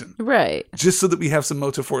explanation. Right. Just so that we have some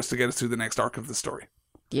motive force to get us through the next arc of the story.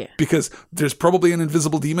 Yeah. Because there's probably an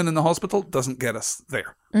invisible demon in the hospital. Doesn't get us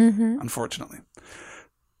there, unfortunately.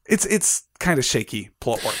 It's kind of shaky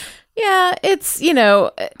plot work. Yeah, it's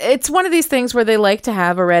one of these things where they like to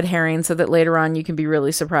have a red herring so that later on you can be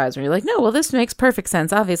really surprised when you're like, no, well, this makes perfect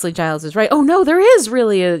sense. Obviously, Giles is right. Oh, no, there is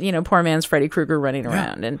really a, poor man's Freddy Krueger running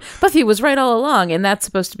around. And Buffy was right all along. And that's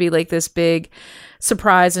supposed to be like this big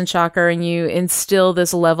surprise and shocker. And you instill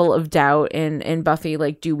this level of doubt in Buffy.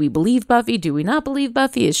 Like, do we believe Buffy? Do we not believe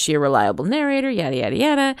Buffy? Is she a reliable narrator? Yada, yada,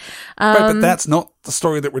 yada. Right, but that's not the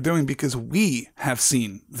story that we're doing because we have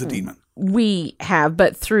seen the demon. We have,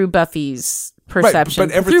 but through Buffy's perception,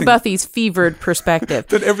 right, through Buffy's fevered perspective.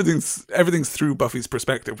 But everything's through Buffy's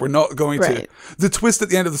perspective. We're not going to... The twist at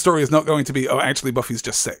the end of the story is not going to be, oh, actually, Buffy's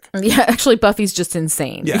just sick. Yeah, actually, Buffy's just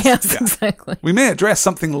insane. Yes, exactly. We may address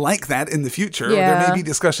something like that in the future. Yeah. There may be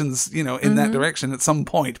discussions, in that direction at some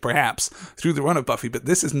point, perhaps, through the run of Buffy, but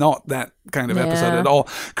this is not that kind of episode at all.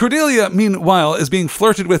 Cordelia, meanwhile, is being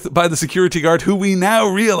flirted with by the security guard, who we now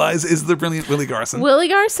realize is the brilliant Willie Garson. Willie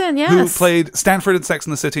Garson, yes. Who played Stanford in Sex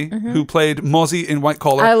and the City, who played Mozzie in White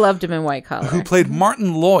Collar. I loved him in White Collar. Who played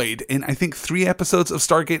Martin Lloyd in, I think, 3 episodes of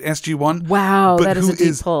Stargate SG-1. Wow, that is a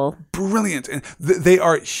deep pull. Brilliant. And they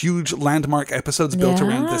are huge landmark episodes built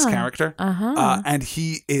around this character. And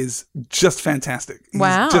he is just fantastic. He's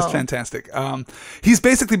just fantastic. He's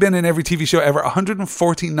basically been in every TV show ever.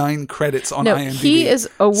 149 credits on IMDb. He is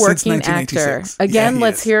a working actor. Again,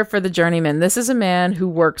 let's hear it for the journeyman. This is a man who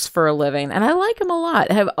works for a living. And I like him a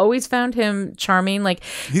lot. I have always found him charming. Like,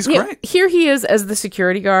 he's great. Here he is as the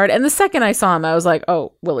security guard. And the second I saw him, I was like,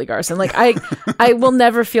 oh, Willie Garson. Like, I will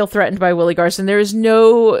never feel threatened by Willie Garson. There is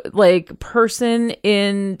no, person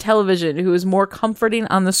in television who is more comforting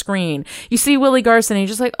on the screen. You see Willie Garson and you're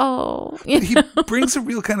just like, oh. He brings a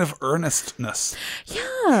real kind of earnestness.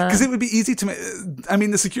 Yeah. Because it would be easy to...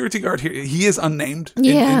 the security guard here, he is unnamed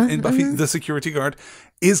in Buffy. The security guard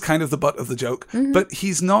is kind of the butt of the joke, but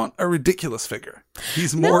he's not a ridiculous figure.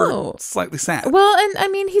 He's more slightly sad. Well,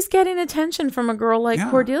 and he's getting attention from a girl like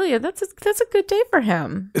Cordelia. That's a good day for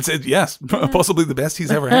him. Yes, possibly the best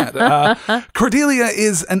he's ever had. Cordelia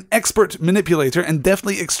is an expert manipulator and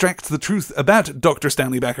deftly extracts the truth about Dr.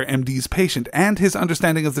 Stanley Becker, MD's patient, and his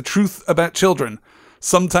understanding of the truth about children.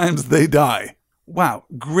 Sometimes they die. Wow,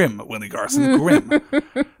 grim, Willie Garson, grim.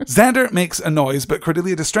 Xander makes a noise, but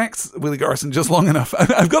Cordelia distracts Willie Garson just long enough.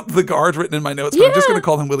 I've got the guard written in my notes, but I'm just going to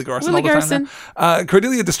call him Willie Garson all the time now.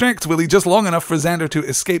 Cordelia distracts Willie just long enough for Xander to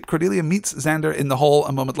escape. Cordelia meets Xander in the hall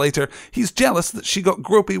a moment later. He's jealous that she got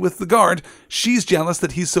gropey with the guard. She's jealous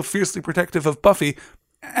that he's so fiercely protective of Buffy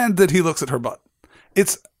and that he looks at her butt.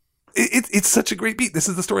 It's such a great beat. This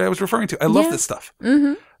is the story I was referring to. I love this stuff.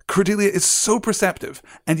 Cordelia is so perceptive,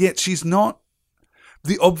 and yet she's not...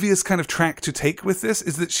 The obvious kind of track to take with this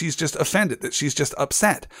is that she's just offended, that she's just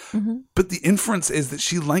upset. But the inference is that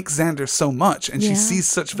she likes Xander so much and she sees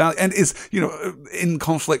such value and is, in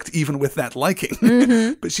conflict even with that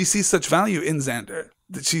liking. But she sees such value in Xander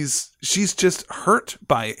that she's just hurt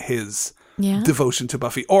by his devotion to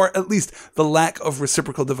Buffy, or at least the lack of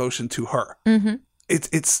reciprocal devotion to her.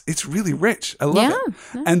 It's really rich. I love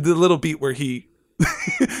it. And the little beat where he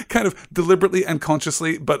kind of deliberately and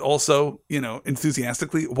consciously, but also,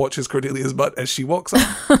 enthusiastically watches Cordelia's butt as she walks on.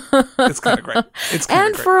 It's kind of great.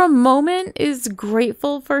 And for a moment is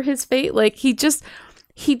grateful for his fate. Like, he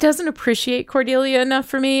doesn't appreciate Cordelia enough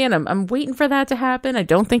for me, and I'm waiting for that to happen. I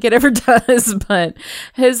don't think it ever does, but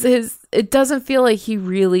it doesn't feel like he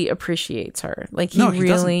really appreciates her. Like, he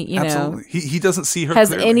really, Absolutely. He doesn't see her has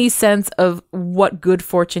clearly. any sense of what good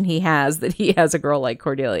fortune he has that he has a girl like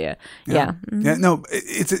Cordelia. Yeah. No,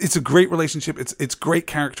 it's a great relationship. It's great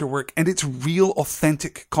character work, and it's real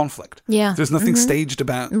authentic conflict. Yeah. There's nothing staged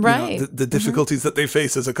about the difficulties that they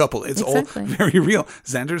face as a couple. It's all very real.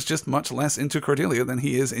 Xander's just much less into Cordelia than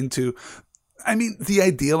he is into... the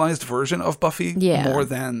idealized version of Buffy more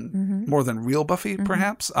than more than real Buffy,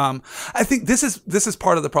 perhaps. I think this is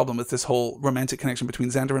part of the problem with this whole romantic connection between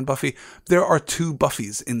Xander and Buffy. There are two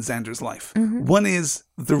Buffys in Xander's life. One is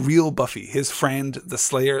the real Buffy, his friend, the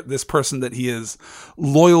Slayer, this person that he is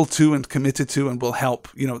loyal to and committed to and will help,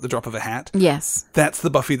 at the drop of a hat. Yes. That's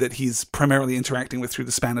the Buffy that he's primarily interacting with through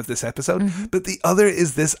the span of this episode. But the other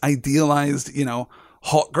is this idealized,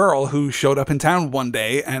 hot girl who showed up in town one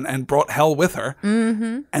day and brought hell with her.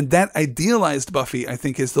 And that idealized Buffy, I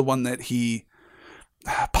think, is the one that he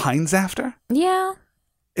pines after. Yeah.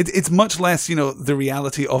 It's much less, the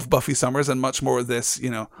reality of Buffy Summers and much more this,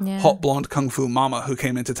 hot blonde kung fu mama who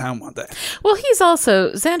came into town one day. Well,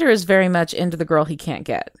 Xander is very much into the girl he can't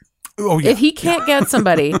get. Oh, yeah. If he can't get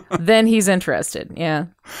somebody, then he's interested. Yeah.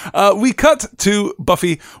 We cut to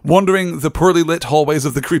Buffy wandering the poorly lit hallways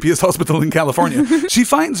of the creepiest hospital in California. She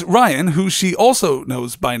finds Ryan, who she also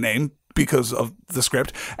knows by name because of the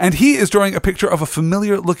script, and he is drawing a picture of a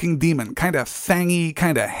familiar looking demon, kind of fangy,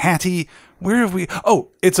 kind of hatty. Where have we?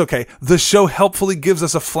 Oh, it's okay. The show helpfully gives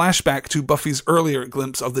us a flashback to Buffy's earlier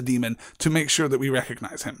glimpse of the demon to make sure that we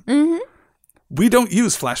recognize him. We don't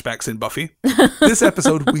use flashbacks in Buffy. This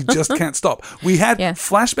episode, we just can't stop. We had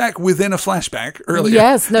flashback within a flashback earlier.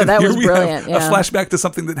 Yes, no, that was brilliant. A flashback to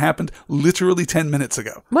something that happened literally 10 minutes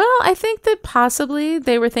ago. Well, I think that possibly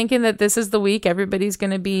they were thinking that this is the week everybody's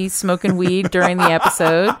going to be smoking weed during the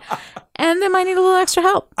episode. And they might need a little extra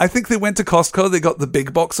help. I think they went to Costco. They got the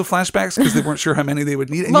big box of flashbacks because they weren't sure how many they would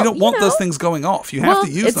need. And you don't want those things going off. You have to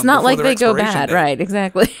use them. It's not like they go bad. Date. Right,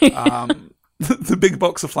 exactly. The big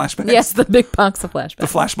box of flashbacks. Yes, the big box of flashbacks. The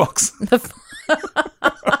flash box.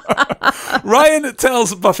 Ryan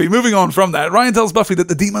tells Buffy, moving on from that, Ryan tells Buffy that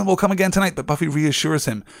the demon will come again tonight, but Buffy reassures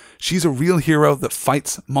him she's a real hero that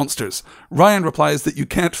fights monsters. Ryan replies that you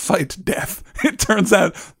can't fight death. It turns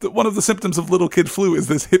out that one of the symptoms of little kid flu is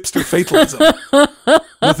this hipster fatalism.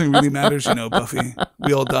 Nothing really matters, Buffy.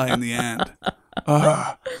 We all die in the end.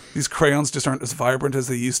 These crayons just aren't as vibrant as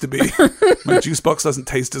they used to be. My juice box doesn't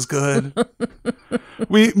taste as good.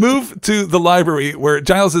 We move to the library where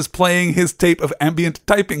Giles is playing his tape of ambient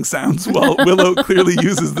typing sounds while Willow clearly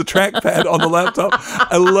uses the trackpad on the laptop.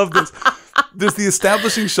 I love this. There's the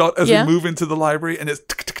establishing shot as we move into the library and it's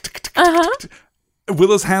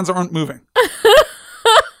Willow's hands aren't moving.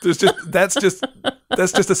 That's just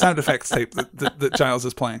a sound effects tape that Giles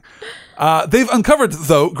is playing. They've uncovered,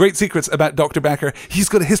 though, great secrets about Dr. Backer. He's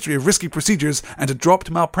got a history of risky procedures and a dropped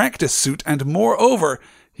malpractice suit, and moreover,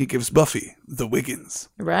 he gives Buffy the Wiggins.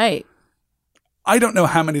 Right. I don't know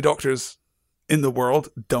how many doctors in the world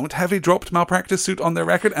don't have a dropped malpractice suit on their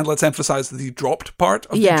record, and let's emphasize the dropped part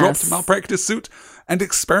of the dropped malpractice suit. And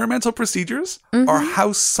experimental procedures are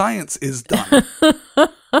how science is done.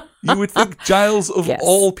 You would think Giles, of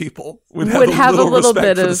all people, would have a little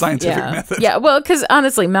respect for the scientific method. Yeah, well, because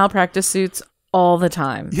honestly, malpractice suits all the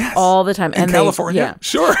time. Yes. All the time. In California?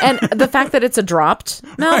 Sure. And the fact that it's a dropped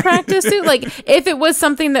malpractice suit, like if it was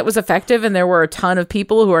something that was effective and there were a ton of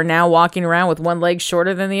people who are now walking around with one leg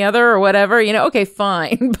shorter than the other or whatever, okay,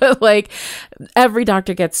 fine. But like every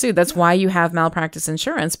doctor gets sued. That's why you have malpractice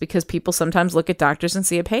insurance, because people sometimes look at doctors and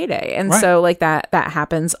see a payday. And so like that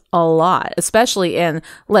happens a lot, especially in,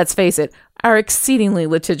 let's face it, our exceedingly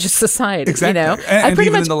litigious society. Exactly. And pretty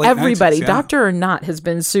much everybody, 90s, doctor or not, has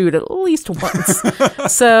been sued at least once.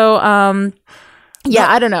 So,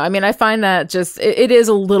 I don't know. I mean, I find that just, it is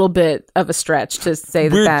a little bit of a stretch to say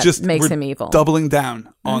that makes him evil. Doubling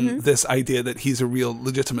down on this idea that he's a real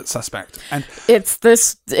legitimate suspect. And it's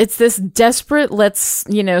this desperate, let's,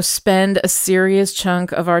 spend a serious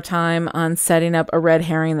chunk of our time on setting up a red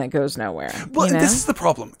herring that goes nowhere. Well, and this is the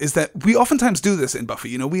problem, is that we oftentimes do this in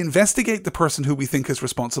Buffy. We investigate the person who we think is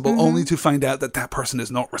responsible only to find out that person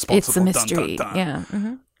is not responsible. It's a mystery. Dun, dun, dun.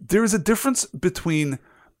 Yeah. There is a difference between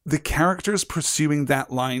the characters pursuing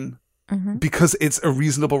that line because it's a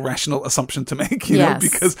reasonable, rational assumption to make,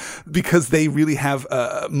 because they really have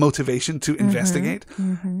a motivation to investigate.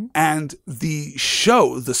 And the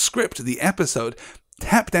show, the script, the episode,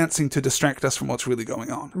 tap dancing to distract us from what's really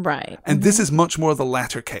going on. Right. And this is much more the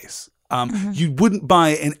latter case. You wouldn't buy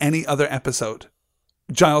in any other episode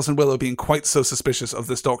Giles and Willow being quite so suspicious of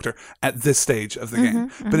this doctor at this stage of the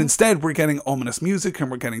game. But instead, we're getting ominous music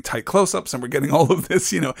and we're getting tight close-ups and we're getting all of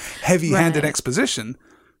this, heavy-handed exposition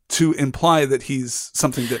to imply that he's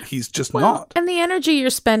something that he's just not. And the energy you're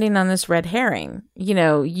spending on this red herring,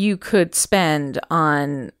 you could spend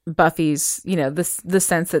on Buffy's, the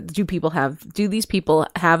sense that do these people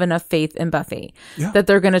have enough faith in Buffy that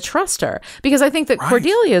they're going to trust her? Because I think that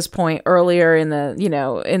Cordelia's point earlier in the,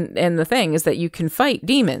 in the thing is that you can fight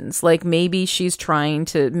demons. Like maybe she's trying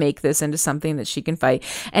to make this into something that she can fight.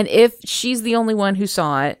 And if she's the only one who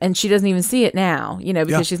saw it and she doesn't even see it now,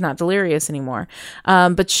 because she's not delirious anymore,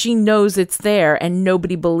 but she knows it's there and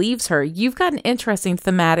nobody believes her. You've got an interesting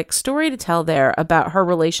thematic story to tell there about her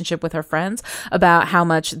relationship with her friends, about how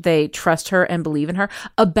much they trust her and believe in her,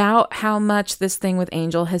 about how much this thing with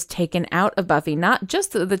Angel has taken out of Buffy, not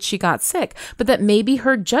just that she got sick, but that maybe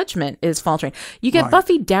her judgment is faltering. You get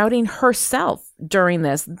Buffy doubting herself during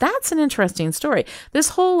this. That's an interesting story. This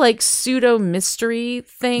whole like pseudo mystery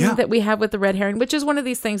thing that we have with the red herring, which is one of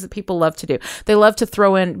these things that people love to do. They love to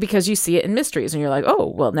throw in, because you see it in mysteries and you're like,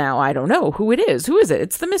 oh, well, now I don't know who it is. Who is it?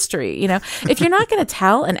 It's the mystery. If you're not going to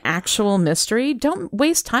tell an actual mystery, don't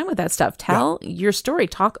waste time with that stuff. Tell your story.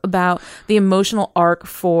 Talk about the emotional arc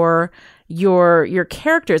for your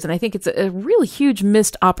characters. And I think it's a really huge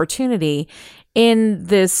missed opportunity in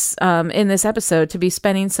this episode to be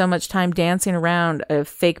spending so much time dancing around a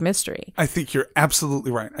fake mystery. I think you're absolutely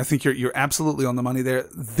right. I think you're absolutely on the money there.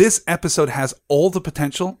 This episode has all the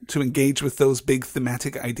potential to engage with those big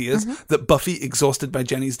thematic ideas that Buffy, exhausted by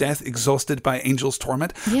Jenny's death, exhausted by Angel's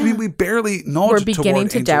torment. I mean, we barely nod toward Angel's torment. We're beginning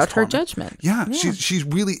to doubt her judgment. Yeah. She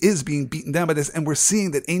really is being beaten down by this, and we're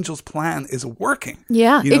seeing that Angel's plan is working.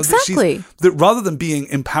 Yeah, exactly. That rather than being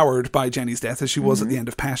empowered by Jenny's death, as she was at the end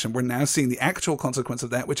of Passion, we're now seeing the actual consequence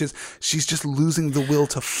of that, which is she's just losing the will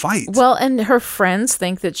to fight. Well, and her friends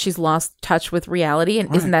think that she's lost touch with reality,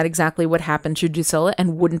 and isn't that exactly what happened to Drusilla?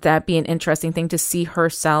 And wouldn't that be an interesting thing to see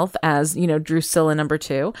herself as, Drusilla number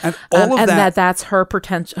 2? And all of that's her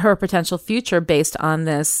potential future based on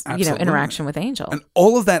this, interaction with Angel. And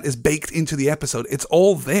all of that is baked into the episode. It's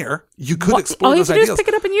all there. You could explore those ideas. All you have to do is pick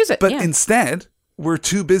it up and use it. But instead, we're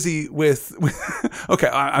too busy with okay,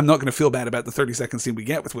 I'm not going to feel bad about the 30-second scene we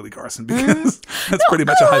get with Willie Garson, because that's pretty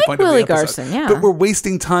much a high point Willie of the episode. Garson, yeah. But we're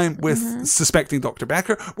wasting time with suspecting Dr.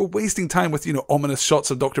 Becker. We're wasting time with, ominous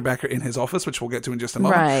shots of Dr. Becker in his office, which we'll get to in just a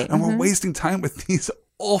moment. Right. And we're wasting time with these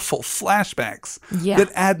awful flashbacks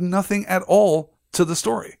that add nothing at all to the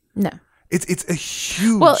story. No. It's a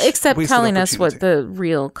huge except telling us what the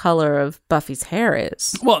real color of Buffy's hair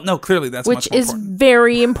is. Well, no, clearly that's much more important. Which is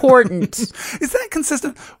very important. Is that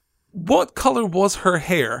consistent? What color was her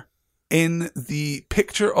hair in the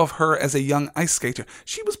picture of her as a young ice skater?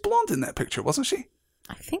 She was blonde in that picture, wasn't she?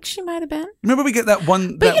 I think she might have been. Remember we get that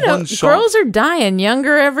one shot? Girls are dying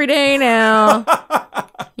younger every day now.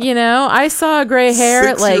 I saw gray hair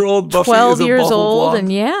at like 12 years old.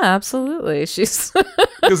 And yeah, absolutely. She's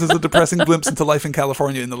because there's a depressing glimpse into life in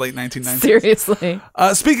California in the late 1990s. Seriously.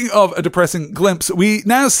 Speaking of a depressing glimpse, we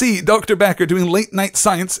now see Dr. Becker doing late night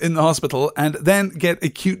science in the hospital, and then get a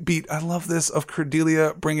cute beat. I love this, of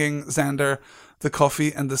Cordelia bringing Xander the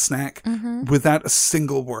coffee and the snack without a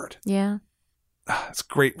single word. Yeah. It's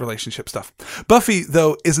great relationship stuff. Buffy,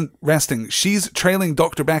 though, isn't resting. She's trailing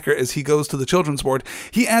Dr. Becker as he goes to the children's ward.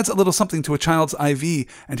 He adds a little something to a child's IV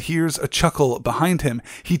and hears a chuckle behind him.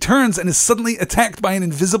 He turns and is suddenly attacked by an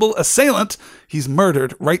invisible assailant. He's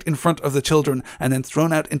murdered right in front of the children and then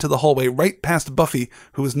thrown out into the hallway right past Buffy,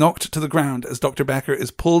 who is knocked to the ground as Dr. Becker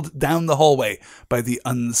is pulled down the hallway by the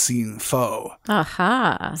unseen foe.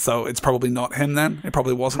 Aha. So it's probably not him then? It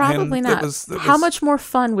probably wasn't him? Probably not. How much more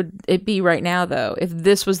fun would it be right now, though, if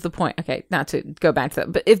this was the point? Okay, not to go back to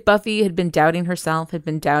that, but if Buffy had been doubting herself, had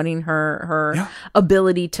been doubting her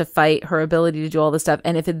ability to fight, her ability to do all this stuff,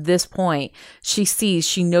 and if at this point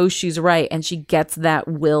she knows she's right, and she gets that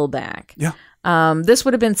will back. Yeah. This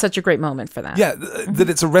would have been such a great moment for that. Yeah, that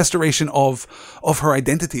it's a restoration of her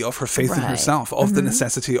identity, of her faith in herself, of the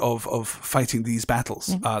necessity of fighting these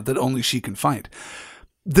battles that only she can fight.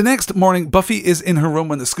 The next morning, Buffy is in her room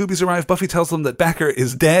when the Scoobies arrive. Buffy tells them that Becker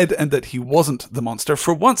is dead and that he wasn't the monster.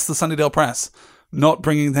 For once, the Sunnydale Press not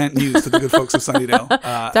bringing that news to the good folks of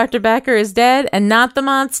Sunnydale. Dr. Becker is dead and not the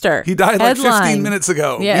monster. He died like 15 minutes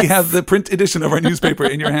ago. Yes. We have the print edition of our newspaper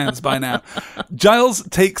in your hands by now. Giles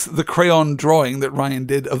takes the crayon drawing that Ryan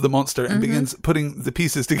did of the monster and begins putting the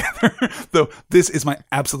pieces together. Though this is my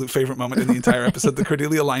absolute favorite moment in the entire episode. The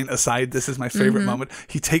Cordelia line aside, this is my favorite moment.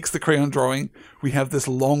 He takes the crayon drawing. We have this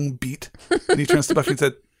long beat. And he turns to Buffy and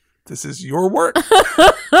said, "This is your work."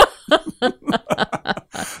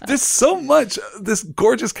 There's so much this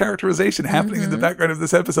gorgeous characterization happening in the background of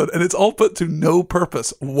this episode, and it's all put to no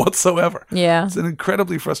purpose whatsoever. Yeah. It's an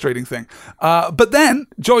incredibly frustrating thing. But then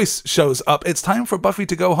Joyce shows up. It's time for Buffy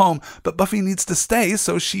to go home, but Buffy needs to stay,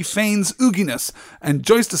 so she feigns ooginess, and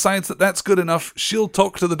Joyce decides that that's good enough. She'll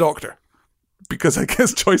talk to the doctor. Because I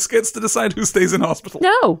guess Joyce gets to decide who stays in hospital.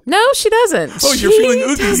 No, she doesn't. Oh, you're feeling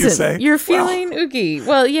oogie, you say? You're feeling oogie.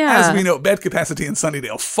 Well, yeah. As we know, bed capacity in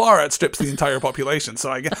Sunnydale far outstrips the entire population, so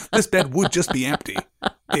I guess this bed would just be empty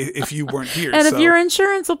if you weren't here. And if your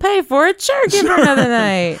insurance will pay for it, sure, give her another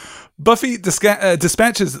night. Buffy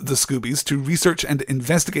dispatches the Scoobies to research and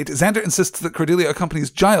investigate. Xander insists that Cordelia accompanies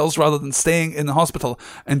Giles rather than staying in the hospital,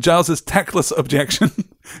 and Giles' tactless objection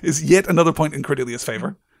is yet another point in Cordelia's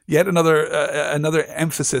favor. Yet another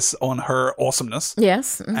emphasis on her awesomeness.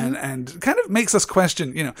 Yes. And kind of makes us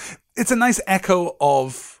question, it's a nice echo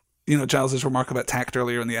of, Giles' remark about tact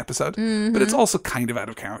earlier in the episode, but it's also kind of out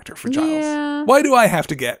of character for Giles. Yeah. Why do I have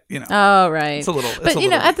to get, Oh, right. It's a little. But,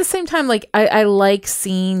 at the same time, like, I like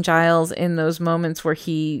seeing Giles in those moments where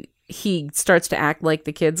he starts to act like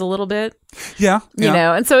the kids a little bit. Yeah. You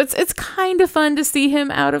know, and so it's kind of fun to see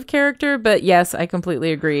him out of character, but yes, I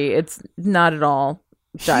completely agree. It's not at all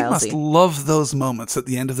Giles-y. He must love those moments at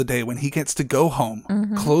the end of the day when he gets to go home,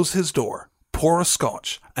 close his door, pour a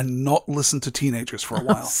scotch, and not listen to teenagers for a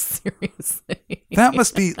while. Seriously. That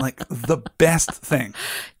must be like the best thing.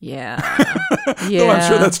 Yeah. Though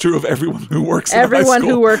I'm sure that's true of everyone who works in high school. Everyone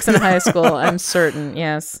who works in high school, I'm certain,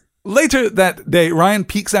 yes. Later that day, Ryan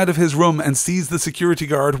peeks out of his room and sees the security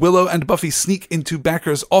guard. Willow and Buffy sneak into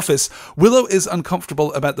Backer's office. Willow is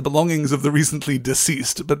uncomfortable about the belongings of the recently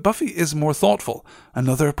deceased, but Buffy is more thoughtful.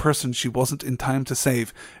 Another person she wasn't in time to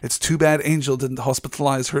save. It's too bad Angel didn't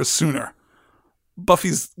hospitalize her sooner.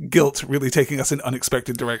 Buffy's guilt really taking us in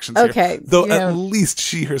unexpected directions here. Though at least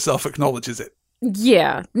she herself acknowledges it.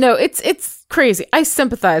 Yeah. No, it's crazy. I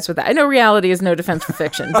sympathize with that. I know reality is no defense for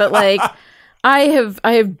fiction, but like... I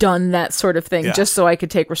have done that sort of thing just so I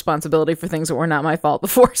could take responsibility for things that were not my fault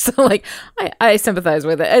before. So like I sympathize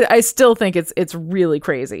with it. I still think it's really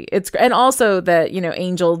crazy. And also that,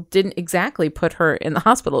 Angel didn't exactly put her in the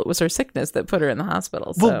hospital. It was her sickness that put her in the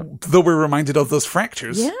hospital. So. Well, though we're reminded of those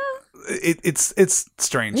fractures. Yeah. It's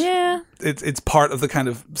strange. Yeah. It's part of the kind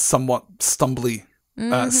of somewhat stumbly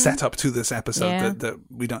setup to this episode that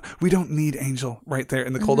we don't need Angel right there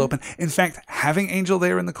in the cold open. In fact, having Angel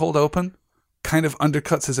there in the cold open kind of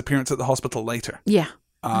undercuts his appearance at the hospital later. Yeah.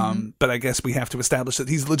 But I guess we have to establish that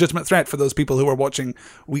he's a legitimate threat for those people who are watching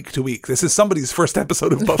week to week. This is somebody's first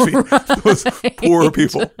episode of Buffy. Right. Those poor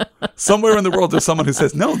people. Somewhere in the world there's someone who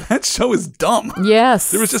says, no, that show is dumb.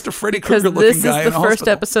 Yes. There was just a Freddy Krueger-looking guy in a hospital. This is the first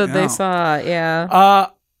episode they saw, yeah.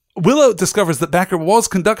 Willow discovers that Backer was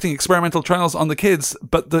conducting experimental trials on the kids,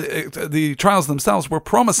 but the trials themselves were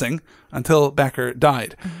promising until Backer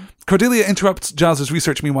died. Cordelia interrupts Giles'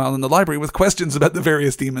 research, meanwhile, in the library with questions about the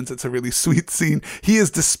various demons. It's a really sweet scene. He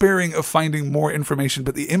is despairing of finding more information,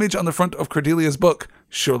 but the image on the front of Cordelia's book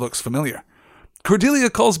sure looks familiar.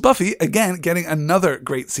 Cordelia calls Buffy, again, getting another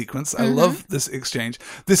great sequence. I love this exchange.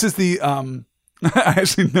 This is the... I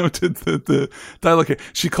actually noted the dialogue here.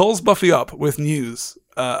 She calls Buffy up with news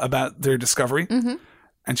about their discovery,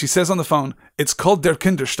 and she says on the phone, "It's called Der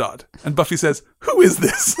Kinderstadt." And Buffy says, "Who is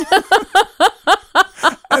this?"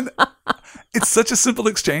 And it's such a simple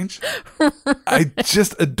exchange. I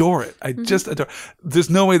just adore it. There's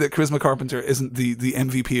no way that Charisma Carpenter isn't the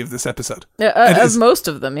MVP of this episode. Of most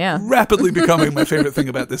of them, yeah. Rapidly becoming my favorite thing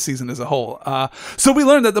about this season as a whole. So we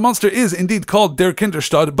learned that the monster is indeed called Der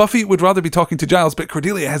Kinderstadt. Buffy would rather be talking to Giles, but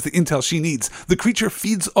Cordelia has the intel she needs. The creature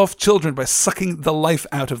feeds off children by sucking the life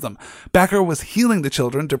out of them. Backer was healing the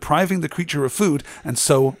children, depriving the creature of food, and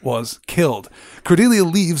so was killed. Cordelia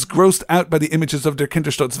leaves, grossed out by the images of Der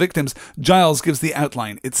Kinderstadt's victims. Giles gives the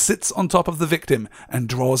outline. It sits on top of the victim and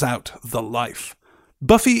draws out the life.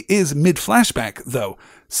 Buffy is mid-flashback, though.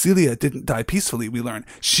 Celia didn't die peacefully, we learn.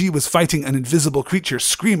 She was fighting an invisible creature,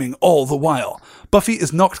 screaming all the while. Buffy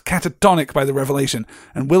is knocked catatonic by the revelation,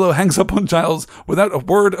 and Willow hangs up on Giles without a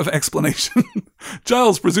word of explanation.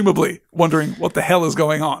 Giles, presumably, wondering what the hell is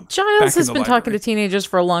going on. Giles has been talking to teenagers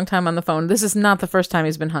for a long time on the phone. This is not the first time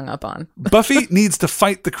he's been hung up on. Buffy needs to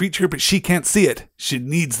fight the creature, but she can't see it. She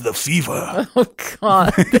needs the fever. Oh,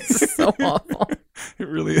 God. This is so awful. It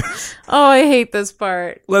really is. Oh, I hate this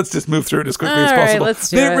part. Let's just move through it as quickly as possible. Let's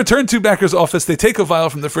do They it. return to Backer's office. They take a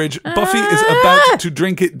vial from the fridge. Buffy is about to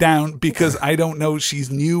drink it down because I don't know,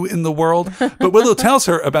 she's new in the world. But Willow tells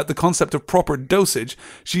her about the concept of proper dosage.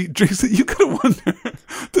 She drinks it. You gotta wonder,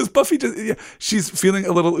 does Buffy just... Yeah, she's feeling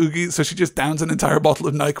a little oogie, so she just downs an entire bottle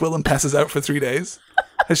of NyQuil and passes out for 3 days.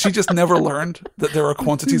 Has she just never learned that there are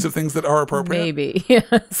quantities of things that are appropriate? Maybe,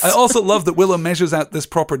 yes. I also love that Willow measures out this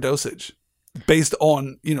proper dosage based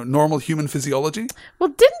on, normal human physiology. Well,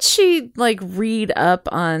 didn't she, read up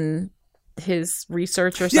on his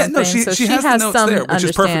research or something? Yeah, no, she has the notes there, which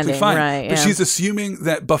is perfectly fine. Right, but she's assuming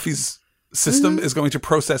that Buffy's system is going to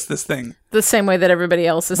process this thing the same way that everybody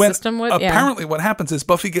else's system would. Apparently what happens is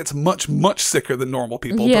Buffy gets much, much sicker than normal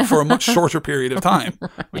people, but for a much shorter period of time,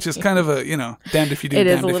 which is kind of a, damned if you do,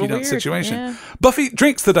 damned if you don't situation. Yeah. Buffy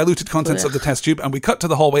drinks the diluted contents of the test tube, and we cut to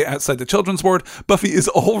the hallway outside the children's ward. Buffy is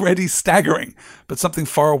already staggering, but something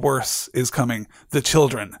far worse is coming. The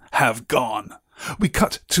children have gone. We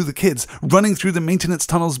cut to the kids running through the maintenance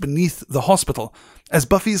tunnels beneath the hospital. As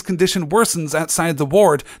Buffy's condition worsens outside the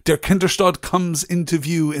ward, Der Kinderstad comes into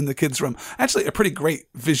view in the kids' room. Actually, a pretty great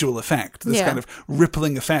visual effect. This kind of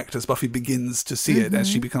rippling effect as Buffy begins to see it, as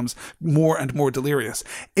she becomes more and more delirious.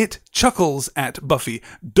 It chuckles at Buffy,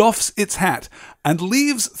 doffs its hat, and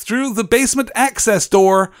leaves through the basement access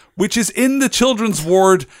door, which is in the children's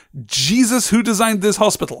ward. Jesus, who designed this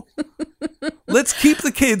hospital? Let's keep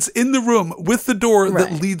the kids in the room with the door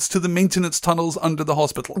that leads to the maintenance tunnels under the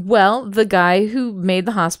hospital. Well, the guy who made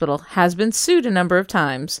the hospital has been sued a number of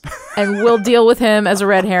times, and we'll deal with him as a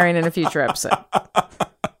red herring in a future episode.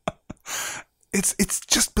 It's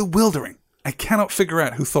just bewildering. I cannot figure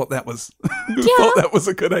out who thought that was thought that was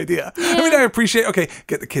a good idea. Yeah. I mean, I appreciate,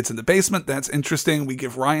 get the kids in the basement. That's interesting. We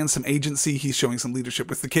give Ryan some agency. He's showing some leadership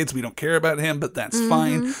with the kids. We don't care about him, but that's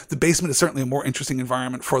fine. The basement is certainly a more interesting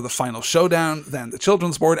environment for the final showdown than the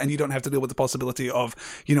children's ward, and you don't have to deal with the possibility of,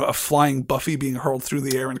 a flying Buffy being hurled through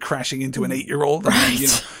the air and crashing into an 8-year-old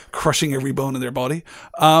and, crushing every bone in their body.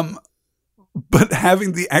 But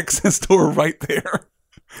having the access door right there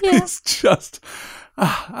is just...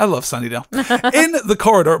 I love Sunnydale. In the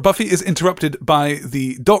corridor, Buffy is interrupted by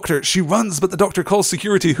the doctor. She runs, but the doctor calls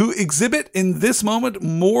security, who exhibit, in this moment,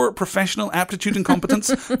 more professional aptitude and competence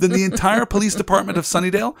than the entire police department of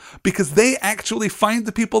Sunnydale, because they actually find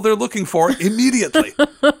the people they're looking for immediately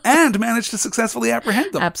and manage to successfully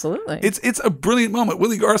apprehend them. Absolutely. It's a brilliant moment.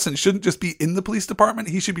 Willie Garson shouldn't just be in the police department.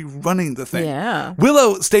 He should be running the thing. Yeah.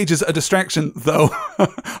 Willow stages a distraction, though,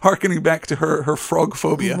 hearkening back to her frog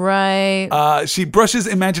phobia. Right. She brushes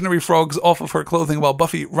imaginary frogs off of her clothing while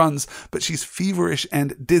Buffy runs, but she's feverish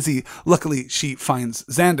and dizzy. Luckily, she finds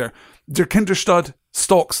Xander. Der Kinderstad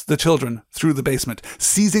stalks the children through the basement,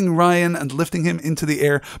 seizing Ryan and lifting him into the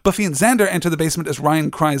air. Buffy and Xander enter the basement as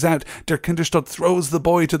Ryan cries out. Der Kinderstad throws the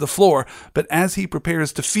boy to the floor, but as he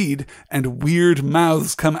prepares to feed, and weird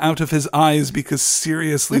mouths come out of his eyes because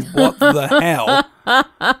seriously, what the hell?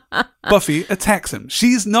 Buffy attacks him.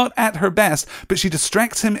 She's not at her best, but she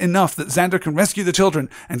distracts him enough that Xander can rescue the children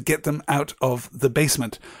and get them out of the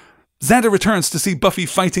basement. Xander returns to see Buffy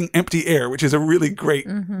fighting empty air, which is a really great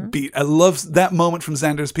beat. I love that moment from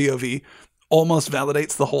Xander's POV. Almost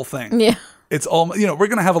validates the whole thing. Yeah. It's all, we're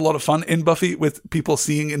going to have a lot of fun in Buffy with people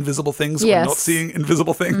seeing invisible things or not seeing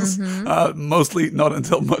invisible things. Mostly not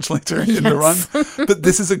until much later in the run. But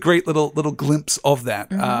this is a great little glimpse of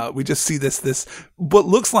that. We just see this what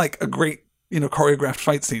looks like a great choreographed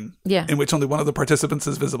fight scene in which only one of the participants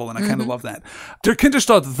is visible, and I kind of love that. Der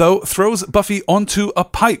Kinderstad, though, throws Buffy onto a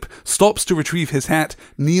pipe, stops to retrieve his hat,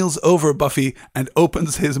 kneels over Buffy, and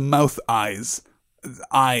opens his mouths.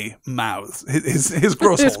 His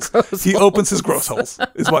gross holes. He opens his gross holes,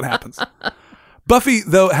 is what happens. Buffy,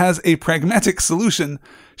 though, has a pragmatic solution.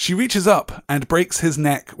 She reaches up and breaks his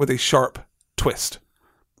neck with a sharp twist.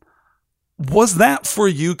 Was that, for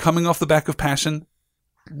you, coming off the back of Passion,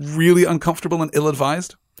 really uncomfortable and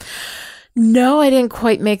ill-advised? No, I didn't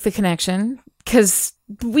quite make the connection, because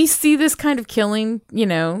we see this kind of killing,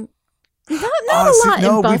 not a lot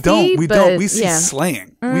in Buffy. We don't. We see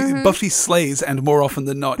slaying. Buffy slays, and more often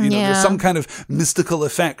than not, there's some kind of mystical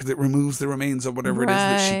effect that removes the remains of whatever it is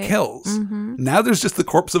that she kills. Now there's just the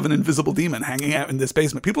corpse of an invisible demon hanging out in this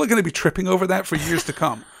basement. People are going to be tripping over that for years to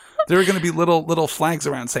come. There are going to be little flags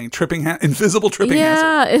around saying invisible tripping hazard.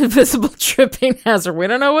 Yeah, invisible tripping hazard. We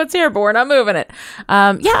don't know what's here, but we're not moving it.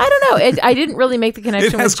 I don't know. I didn't really make the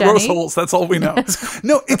connection with Jenny. It has gross holes. That's all we know.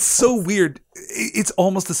 No, it's so weird. It's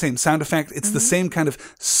almost the same sound effect. It's the same kind of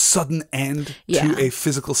sudden end to a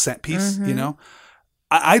physical set piece,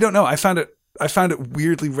 I don't know. I found it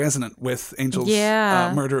weirdly resonant with Angel's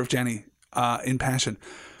murder of Jenny in Passion.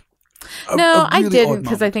 I didn't,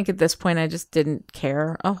 because I think at this point I just didn't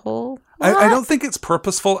care a whole I don't think it's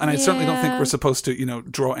purposeful, and I certainly don't think we're supposed to,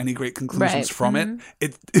 draw any great conclusions from it.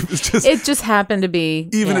 It was just... It just happened to be...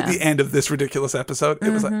 Even at the end of this ridiculous episode, it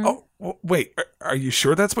was like, oh, wait, are you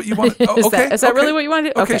sure that's what you want? Oh, okay. Is that really what you want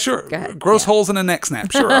to do? Okay, sure. Gross holes in a neck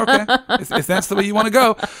snap. Sure, okay. if that's the way you want to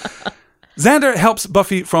go. Xander helps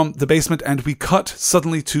Buffy from the basement, and we cut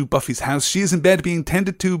suddenly to Buffy's house. She is in bed being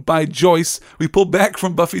tended to by Joyce. We pull back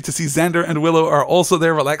from Buffy to see Xander and Willow are also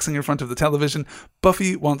there relaxing in front of the television.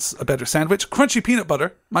 Buffy wants a better sandwich. Crunchy peanut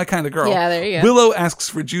butter, my kind of girl. Yeah, there you go. Willow asks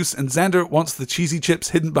for juice, and Xander wants the cheesy chips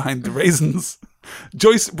hidden behind the raisins.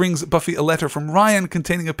 Joyce brings Buffy a letter from Ryan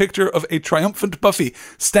containing a picture of a triumphant Buffy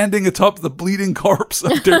standing atop the bleeding corpse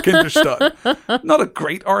of Der Kinderstadt. Not a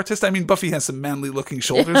great artist. I mean, Buffy has some manly looking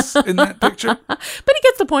shoulders in that picture. But he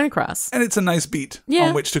gets the point across. And it's a nice beat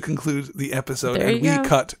on which to conclude the episode. There and we go.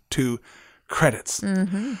 cut to credits.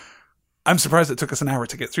 Mm-hmm. I'm surprised it took us an hour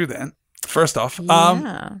to get through that. First off,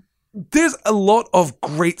 there's a lot of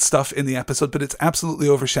great stuff in the episode, but it's absolutely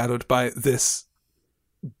overshadowed by this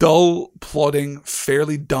dull, plodding,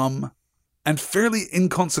 fairly dumb, and fairly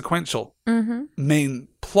inconsequential main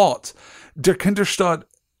plot. Der Kinderstadt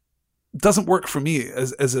doesn't work for me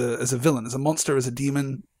as a villain, as a monster, as a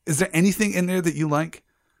demon. Is there anything in there that you like?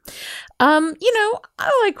 I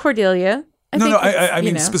like Cordelia. I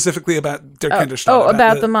mean specifically about Der Kinderstadt.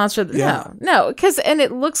 About the monster. No, because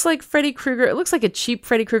it looks like Freddy Krueger. It looks like a cheap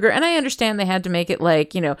Freddy Krueger, and I understand they had to make it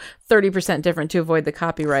 30% different to avoid the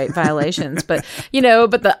copyright violations. But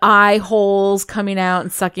but the eye holes coming out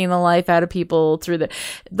and sucking the life out of people through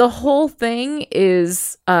the whole thing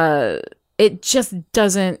is it just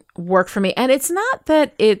doesn't work for me. And it's not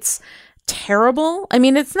that it's terrible. I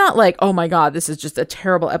mean, it's not like, oh my God, this is just a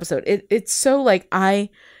terrible episode. It's so I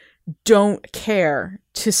don't care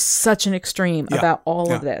to such an extreme about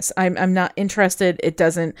all of this. I'm not interested. It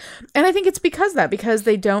doesn't, and I think it's because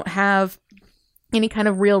they don't have any kind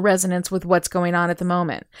of real resonance with what's going on at the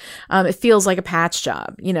moment. It feels like a patch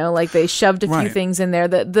job, they shoved a few things in there.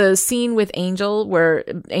 The scene with Angel where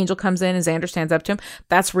Angel comes in and Xander stands up to him,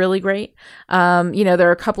 that's really great. There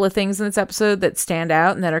are a couple of things in this episode that stand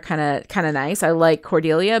out and that are kind of nice. I like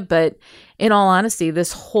Cordelia, but in all honesty,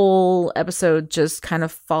 this whole episode just kind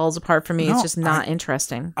of falls apart for me. It's just not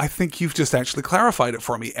interesting. I think you've just actually clarified it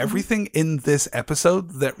for me. Everything in this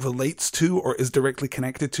episode that relates to or is directly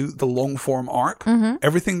connected to the long-form arc,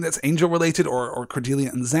 everything that's Angel related or Cordelia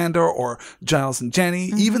and Xander or Giles and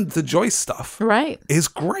Jenny, even the Joyce stuff is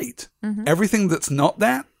great. Everything that's not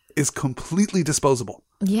that is completely disposable.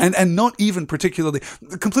 Yeah. And not even particularly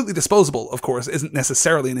completely disposable, of course, isn't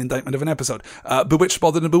necessarily an indictment of an episode. Bewitched,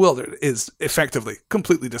 Bothered, and Bewildered is effectively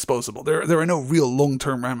completely disposable. There are no real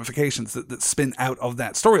long-term ramifications that spin out of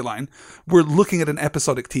that storyline. We're looking at an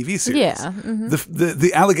episodic TV series. Yeah.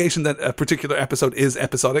 The allegation that a particular episode is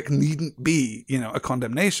episodic needn't be, a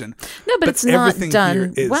condemnation. No, but it's not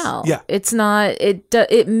done well. Yeah. It's not.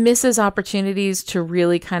 It misses opportunities to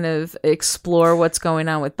really kind of explore what's going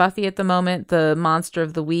on with Buffy at the moment. The monster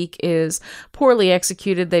of the week is poorly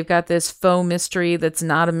executed. They've got this faux mystery that's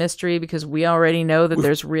not a mystery because we already know that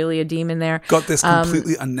there's really a demon there. Got this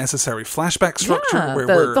completely unnecessary flashback structure.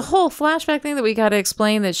 Yeah, the whole flashback thing that we got to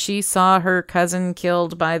explain that she saw her cousin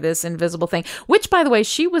killed by this invisible thing, which, by the way,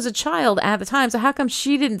 she was a child at the time. So how come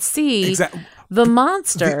she didn't see the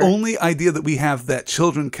monster? The only idea that we have that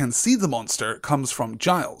children can see the monster comes from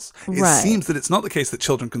Giles. It seems that it's not the case that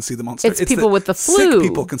children can see the monster. It's people with the flu. Sick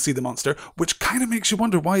people can see the monster, which kind of makes you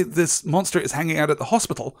wonder why this monster is hanging out at the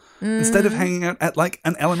hospital instead of hanging out at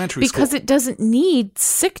an elementary school. Because it doesn't need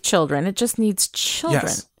sick children. It just needs children.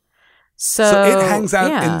 Yes. So it hangs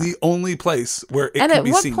out in the only place where it can be seen by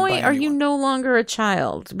anyone. And at what point are you no longer a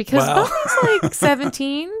child? Because Buffy's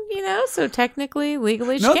 17, so technically,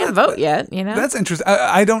 legally, she can't vote yet, That's interesting.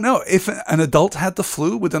 I don't know. If an adult had the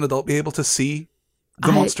flu, would an adult be able to see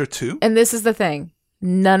the monster too? And this is the thing.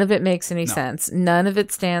 None of it makes any sense. None of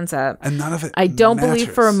it stands up. And none of it I don't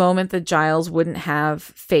believe for a moment that Giles wouldn't have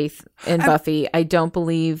faith in Buffy. I don't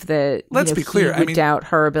believe that he would doubt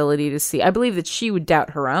her ability to see. I believe that she would doubt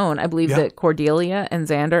her own. I believe that Cordelia and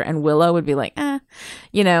Xander and Willow would be like, Well,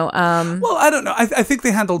 I don't know. I think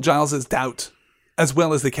they handle Giles's doubt as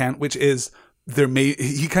well as they can, which is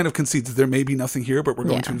he kind of concedes there may be nothing here, but we're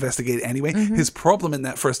going to investigate anyway. His problem in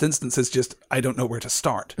that first instance is just, I don't know where to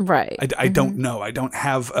start. Right. I don't know. I don't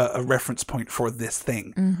have a reference point for this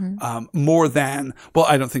thing. More than,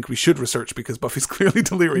 I don't think we should research because Buffy's clearly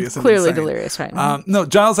delirious. Clearly delirious, right. No,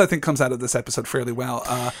 Giles, I think, comes out of this episode fairly well.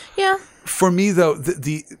 Yeah. For me, though,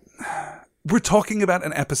 we're talking about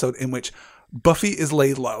an episode in which Buffy is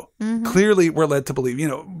laid low. Clearly, we're led to believe,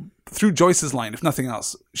 through Joyce's line, if nothing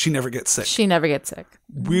else, she never gets sick. She never gets sick.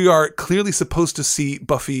 We are clearly supposed to see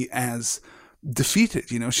Buffy as defeated.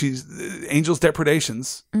 She's Angel's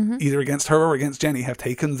depredations, either against her or against Jenny, have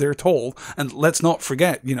taken their toll. And let's not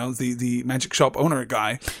forget, the magic shop owner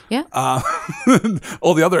guy. Yeah.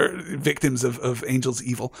 All the other victims of Angel's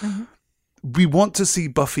evil. We want to see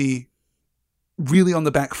Buffy really on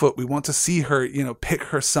the back foot. We want to see her, pick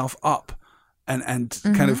herself up and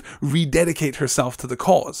kind of rededicate herself to the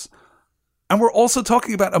cause. And we're also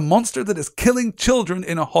talking about a monster that is killing children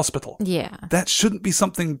in a hospital. Yeah. That shouldn't be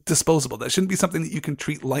something disposable. That shouldn't be something that you can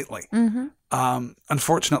treat lightly.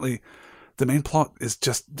 Unfortunately, the main plot is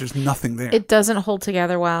just, there's nothing there. It doesn't hold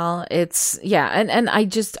together well. And I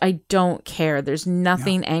don't care. There's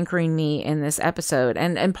nothing anchoring me in this episode.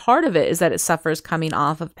 And part of it is that it suffers coming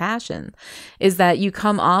off of passion, is that you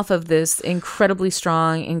come off of this incredibly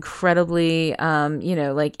strong, incredibly,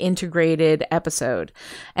 integrated episode.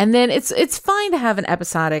 And then it's fine to have an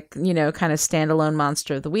episodic, kind of standalone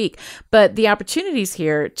monster of the week. But the opportunities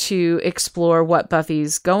here to explore what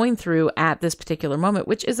Buffy's going through at this particular moment,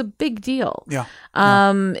 which is a big deal. Yeah.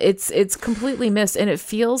 It's completely missed, and it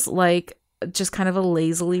feels like just kind of a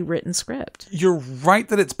lazily written script. You're right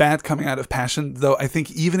that it's bad coming out of passion, though I think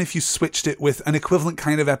even if you switched it with an equivalent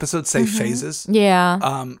kind of episode, say Phases,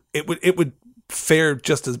 it would fare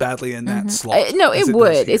just as badly in that slot. No, it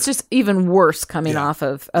would. It's just even worse coming off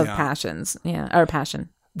of Passions. Yeah, or Passion.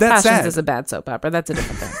 That's Passions sad. Is a bad soap opera. That's a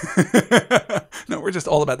different thing. No, we're just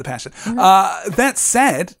all about the passion. That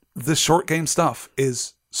said, the short game stuff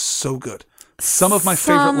is so good. Some of my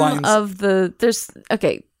favorite lines a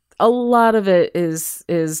lot of it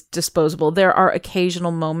is disposable. There are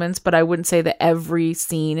occasional moments, but I wouldn't say that every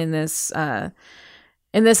scene in this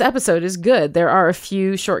episode is good. There are a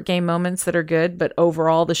few short game moments that are good, but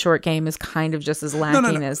overall the short game is kind of just as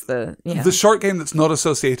lacking as the short game that's not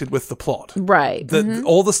associated with the plot. Right.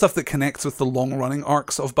 All the stuff that connects with the long running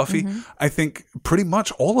arcs of Buffy, I think pretty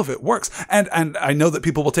much all of it works. And I know that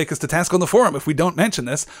people will take us to task on the forum if we don't mention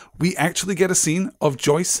this. We actually get a scene of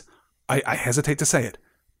Joyce, I hesitate to say it,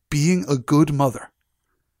 being a good mother.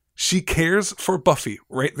 She cares for Buffy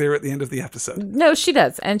right there at the end of the episode. No, she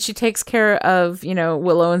does. And she takes care of,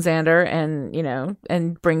 Willow and Xander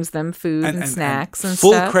and brings them food and snacks and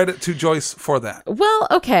full stuff. Full credit to Joyce for that. Well,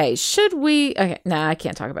 okay. Should we? Okay, nah, I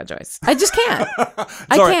can't talk about Joyce. I just can't.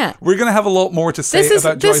 I can't. We're going to have a lot more to say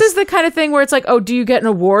about Joyce. This is the kind of thing where it's like, oh, do you get an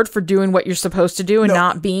award for doing what you're supposed to do and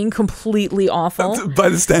not being completely awful? By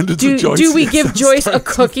the standards of Joyce. Do we give Joyce a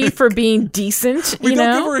cookie for being decent? We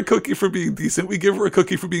don't give her a cookie for being decent. We give her a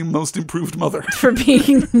cookie for being most improved mother. For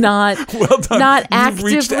being not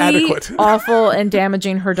actively awful and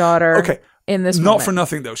damaging her daughter in this moment. Not for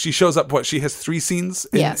nothing, though. She shows up, she has 3 scenes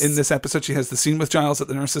in this episode. She has the scene with Giles at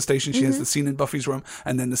the nurse's station. She has the scene in Buffy's room,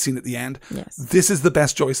 and then the scene at the end. Yes. This is the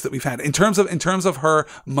best Joyce that we've had. In terms of her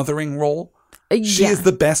mothering role, she is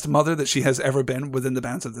the best mother that she has ever been within the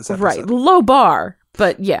bounds of this episode. Right. Low bar.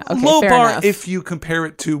 But yeah, okay, low fair bar enough. if you compare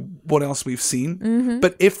it to what else we've seen.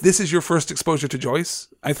 But if this is your first exposure to Joyce,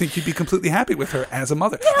 I think you'd be completely happy with her as a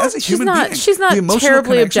mother, as a human being. She's not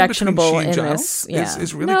terribly objectionable in this.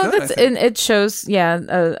 Is really good. And it shows,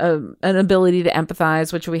 an ability to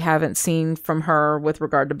empathize, which we haven't seen from her with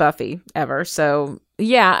regard to Buffy ever. So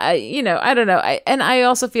yeah, I don't know. I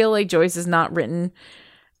also feel like Joyce is not written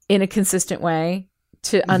in a consistent way.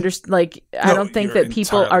 To understand, I don't think that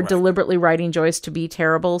people are deliberately writing Joyce to be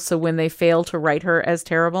terrible. So when they fail to write her as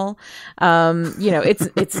terrible,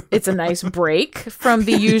 it's a nice break from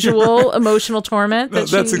the usual emotional torment that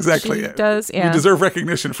she does. Yeah. You deserve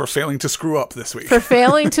recognition for failing to screw up this week. For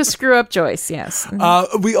failing to screw up Joyce, yes.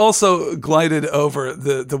 We also glided over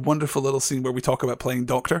the wonderful little scene where we talk about playing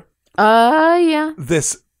doctor. Yeah.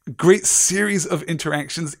 This great series of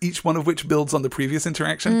interactions, each one of which builds on the previous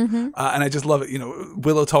interaction. And I just love it.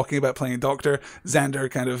 Willow talking about playing doctor, Xander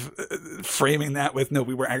kind of framing that with, no,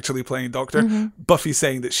 we were actually playing doctor. Buffy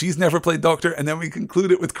saying that she's never played doctor. And then we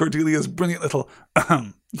conclude it with Cordelia's brilliant little,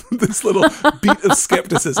 this little beat of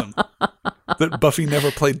skepticism that Buffy never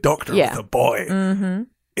played doctor with a boy.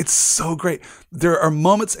 It's so great. There are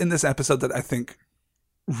moments in this episode that I think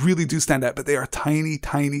really do stand out, but they are tiny,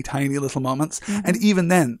 tiny, tiny little moments. And even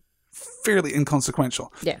then, fairly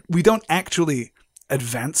inconsequential. Yeah. We don't actually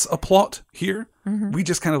advance a plot here. We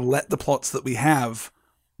just kind of let the plots that we have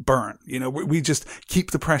burn. We just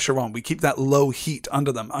keep the pressure on. We keep that low heat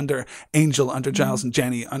under them, under Angel, under Giles and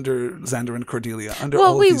Jenny, under Xander and Cordelia, under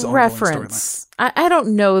all of these ongoing storylines. I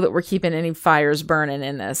don't know that we're keeping any fires burning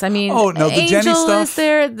in this. I mean, the Jenny stuff is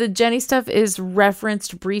there. The Jenny stuff is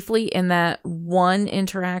referenced briefly in that one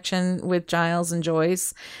interaction with Giles and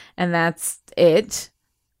Joyce, and that's it.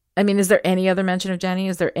 I mean, is there any other mention of Jenny?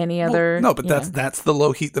 Is there any other? No, but that's the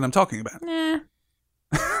low heat that I'm talking about. Eh?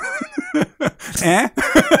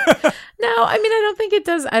 No, I mean, I don't think it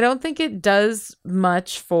does. I don't think it does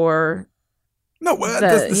much for. No,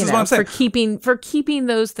 this is what I'm saying. For keeping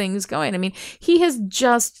those things going. I mean, he has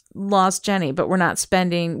just lost Jenny, but we're not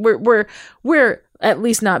spending. We're at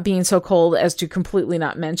least not being so cold as to completely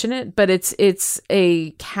not mention it. But it's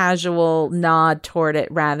a casual nod toward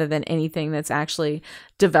it rather than anything that's actually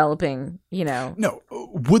developing. No,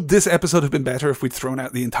 would this episode have been better if we'd thrown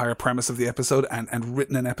out the entire premise of the episode and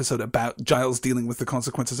written an episode about Giles dealing with the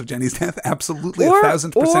consequences of Jenny's death? Absolutely,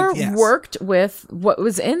 1,000% yes. Or worked with what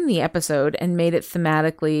was in the episode and made it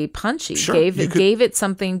thematically punchy. Sure, gave it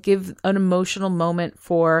something, give an emotional moment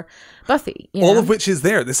for Buffy. All of which is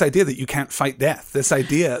there. This idea that you can't fight death. This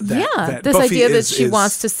idea that this Buffy idea that is,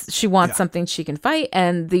 she wants something she can fight,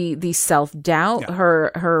 and the self-doubt,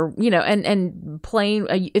 her and playing.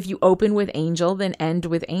 If you open with Angel, then end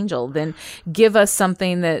with Angel. Then give us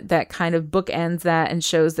something that kind of bookends that and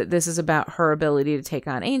shows that this is about her ability to take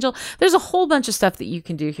on Angel. There's a whole bunch of stuff that you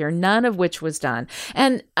can do here, none of which was done.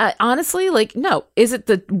 And honestly, no, is it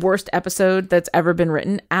the worst episode that's ever been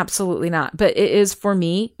written? Absolutely not. But it is, for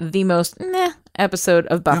me, the most episode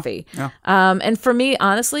of Buffy. And for me,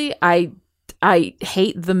 honestly, I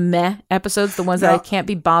hate the meh episodes, the ones that I can't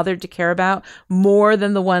be bothered to care about, more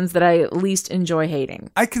than the ones that I least enjoy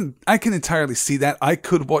hating. I can entirely see that. I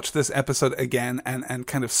could watch this episode again and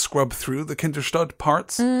kind of scrub through the Kinderstadt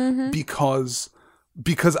parts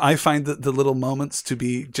because I find the little moments to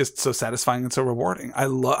be just so satisfying and so rewarding.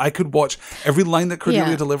 I could watch every line that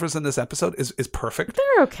Cordelia delivers in this episode is perfect.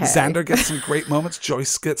 They're okay. Xander gets some great moments.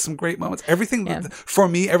 Joyce gets some great moments. Everything for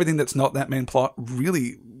me, everything that's not that main plot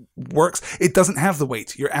really works. It doesn't have the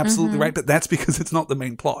weight. You're absolutely right, but that's because it's not the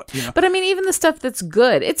main plot. But I mean, even the stuff that's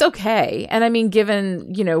good, it's okay. And I mean,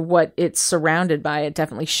 given what it's surrounded by, it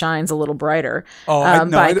definitely shines a little brighter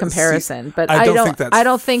by comparison. But I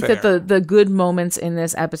don't think that the good moments in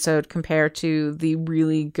this episode compare to the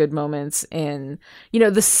really good moments in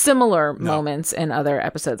the similar moments in other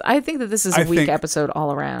episodes. I think that this is a weak episode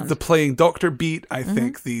all around. The playing doctor beat. I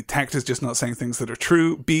think the tact is just not saying things that are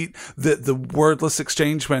true beat. The wordless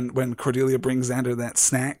exchange when Cordelia brings Xander that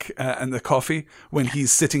snack and the coffee when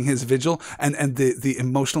he's sitting his vigil, and the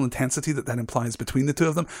emotional intensity that implies between the two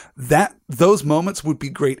of them, those moments would be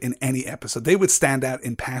great in any episode. They would stand out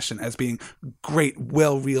in passion as being great,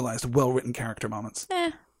 well realized, well written character moments.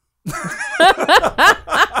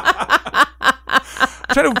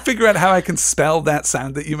 Trying to figure out how I can spell that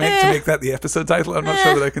sound that you make to make that the episode title. I'm not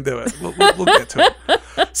sure that I can do it. We'll get to it.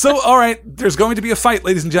 So, all right, there's going to be a fight,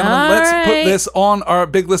 ladies and gentlemen. Let's put this on our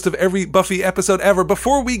big list of every Buffy episode ever.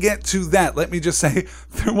 Before we get to that, let me just say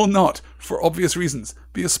there will not, for obvious reasons,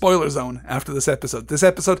 be a spoiler zone after this episode. This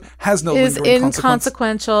episode has no lingering consequence.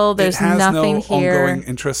 Inconsequential. There's nothing no here. Ongoing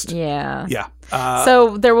interest. Yeah. Yeah.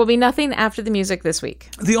 So there will be nothing after the music this week.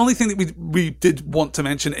 The only thing that we did want to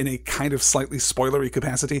mention in a kind of slightly spoilery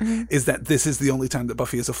capacity is that this is the only time that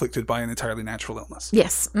Buffy is afflicted by an entirely natural illness.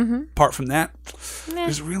 Yes. Apart from that,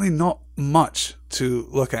 there's really not much to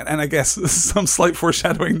look at. And I guess some slight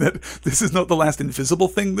foreshadowing that this is not the last invisible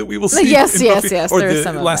thing that we will see. Yes. Or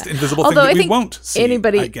the last invisible thing that we won't see,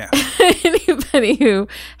 I guess. Anybody who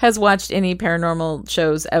has watched any paranormal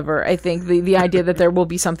shows ever, I think the idea that there will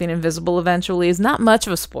be something invisible eventually is not much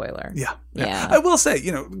of a spoiler. Yeah. I will say,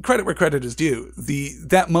 credit where credit is due.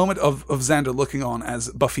 That moment of Xander looking on as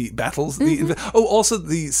Buffy battles also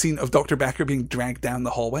the scene of Dr. Backer being dragged down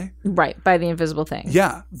the hallway. Right, by the invisible thing.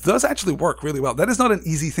 Yeah, those actually work really well. That is not an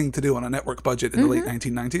easy thing to do on a network budget in the late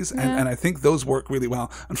 1990s, and I think those work really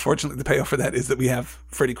well. Unfortunately, the payoff for that is that we have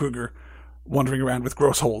Freddy Krueger wandering around with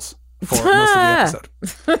gross holes for most of the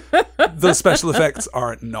episode. Those special effects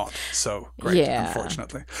are not so great,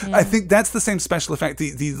 unfortunately. Yeah. I think that's the same special effect.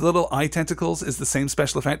 The little eye tentacles is the same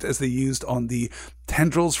special effect as they used on the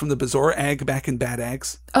tendrils from the Bezoar egg back in Bad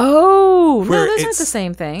Eggs. Oh, No, those aren't the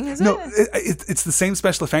same thing, is no, it? It's the same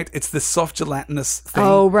special effect. It's this soft gelatinous thing.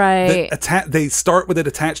 Oh, right. They start with it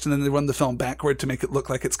attached and then they run the film backward to make it look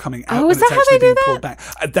like it's coming out. Oh, is when that it's how they do being that? pulled back.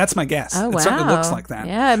 That's my guess. Oh, wow. It certainly looks like that.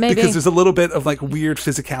 Yeah, maybe. Because there's a little bit of like weird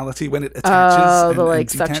physicality when it attaches. Oh, the and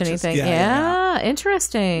suctiony thing. Yeah.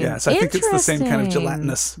 Interesting. Yeah, so I think it's the same kind of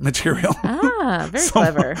gelatinous material. Very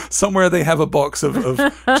clever. Somewhere they have a box of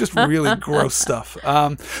just really gross stuff.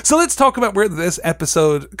 So let's talk about where this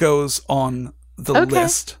episode goes on the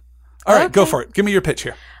list. All right, go for it. Give me your pitch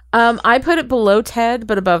here. I put it below Ted,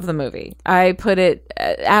 but above the movie. I put it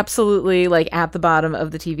absolutely like at the bottom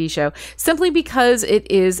of the TV show, simply because it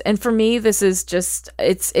is, and for me, this is just,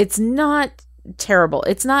 it's not terrible.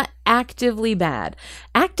 It's not actively bad.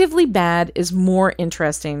 Actively bad is more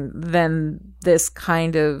interesting than this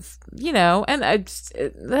kind of, and I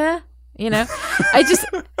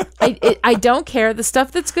don't care. The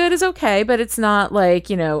stuff that's good is okay, but it's not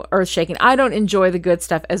like, earth shaking. I don't enjoy the good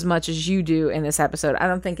stuff as much as you do in this episode. I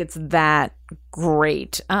don't think it's that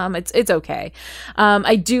great. It's okay.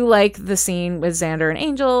 I do like the scene with Xander and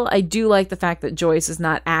Angel. I do like the fact that Joyce is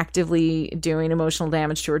not actively doing emotional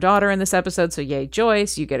damage to her daughter in this episode. So yay,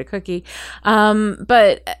 Joyce, you get a cookie.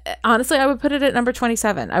 But honestly, I would put it at number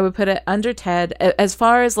 27. I would put it under Ted. As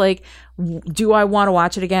far as like, do I want to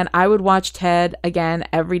watch it again? I would watch Ted again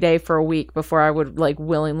every day for a week before I would like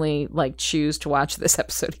willingly like choose to watch this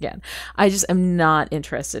episode again. I just am not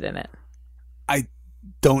interested in it. I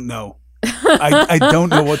don't know. I don't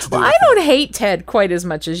know what to do. Well, I don't hate Ted quite as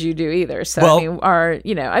much as you do either. So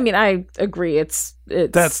I agree. It's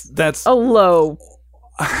that's a low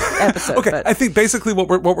episode. Okay, but. I think basically what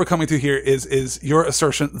we're coming to here is your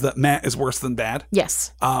assertion that Matt is worse than bad.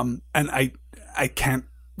 Yes. And I can't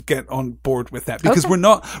get on board with that because we're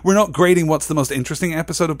not grading what's the most interesting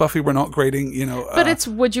episode of Buffy. We're not grading, But it's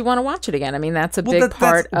would you want to watch it again? I mean, that's a big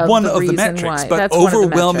part of one the of reason the metrics, why. but that's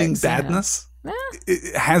overwhelming badness.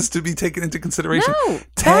 It has to be taken into consideration. No,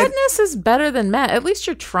 badness is better than Matt. At least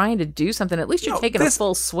you're trying to do something. At least you're taking a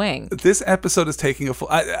full swing. This episode is taking a full...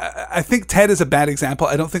 I think Ted is a bad example.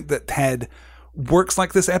 I don't think that Ted works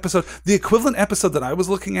like this episode. The equivalent episode that I was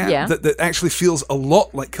looking at that actually feels a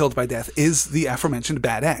lot like Killed by Death is the aforementioned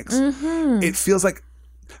Bad Eggs. Mm-hmm. It feels like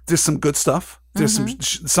there's some good stuff. There's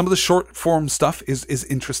some of the short form stuff is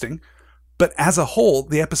interesting. But as a whole,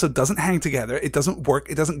 the episode doesn't hang together. It doesn't work.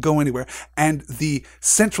 It doesn't go anywhere. And the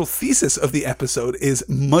central thesis of the episode is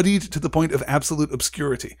muddied to the point of absolute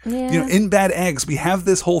obscurity. Yeah. In Bad Eggs, we have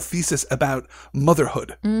this whole thesis about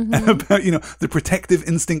motherhood and about, the protective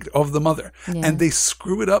instinct of the mother. Yeah. And they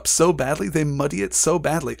screw it up so badly. They muddy it so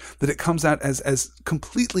badly that it comes out as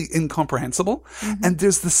completely incomprehensible. Mm-hmm. And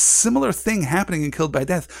there's the similar thing happening in Killed by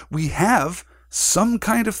Death. We have some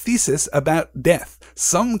kind of thesis about death,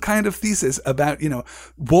 some kind of thesis about,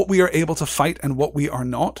 what we are able to fight and what we are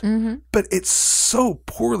not. Mm-hmm. But it's so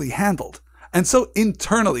poorly handled and so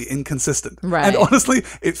internally inconsistent. Right. And honestly,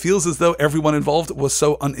 it feels as though everyone involved was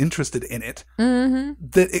so uninterested in it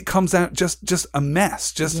that it comes out just a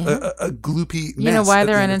mess, a gloopy mess. You know why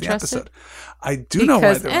they're uninterested? I do know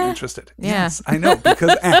why they're uninterested. Yeah. Yes, I know,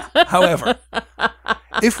 because However,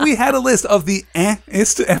 if we had a list of the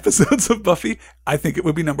episodes of Buffy, I think it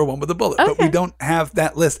would be number one with a bullet. Okay. But we don't have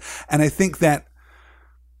that list. And I think that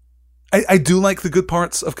I do like the good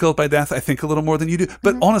parts of Killed by Death, I think a little more than you do.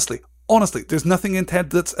 But honestly, there's nothing in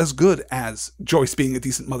Ted that's as good as Joyce being a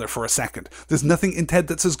decent mother for a second. There's nothing in Ted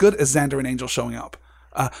that's as good as Xander and Angel showing up.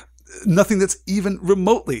 Nothing that's even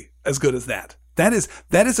remotely as good as that. That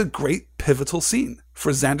is a great pivotal scene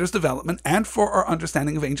for Xander's development and for our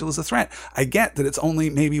understanding of Angel as a threat. I get that it's only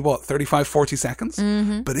maybe 35, 40 seconds,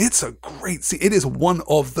 but it's a great scene. It is one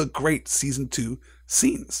of the great season 2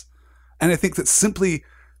 scenes. And I think that simply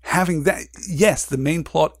having that, yes, the main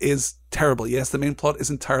plot is terrible. Yes, the main plot is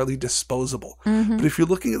entirely disposable. But if you're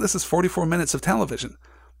looking at this as 44 minutes of television,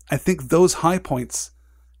 I think those high points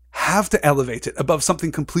have to elevate it above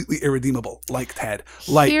something completely irredeemable like Ted,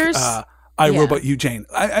 like I, Robot You, Jane.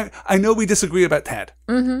 I know we disagree about Ted.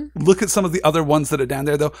 Look at some of the other ones that are down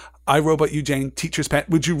there, though. I, Robot You, Jane, Teacher's Pet.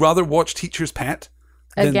 Would you rather watch Teacher's Pet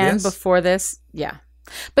again before this? Yeah.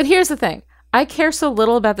 But here's the thing. I care so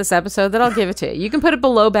little about this episode that I'll give it to you. You can put it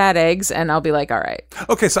below Bad Eggs, and I'll be like, all right.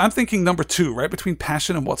 Okay, so I'm thinking number 2, right between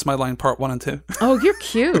Passion and What's My Line Part 1 and 2. Oh, you're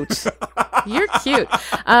cute. You're cute.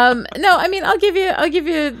 No, I mean, I'll give you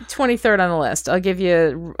 23rd on the list. I'll give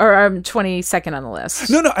you, or 22nd on the list.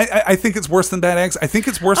 No, I think it's worse than Bad Eggs. I think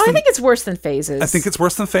it's worse. I think it's worse than Phases. I think it's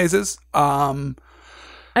worse than Phases. I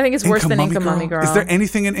think it's worse than Inca Mummy Girl. Is there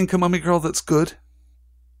anything in Inca Mummy Girl that's good?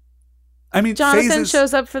 I mean, Jonathan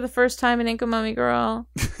shows up for the first time in Inca Mummy Girl.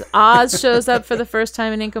 Oz shows up for the first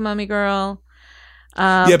time in Inca Mummy Girl.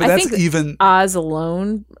 Yeah, but I that's think even Oz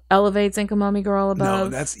alone elevates Inca Mummy Girl above. No,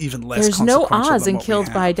 that's even less. There's no Oz in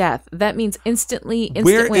Killed by Death. That means instant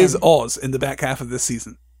Where win. is Oz in the back half of this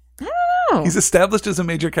season? I don't know. He's established as a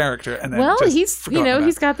major character, and then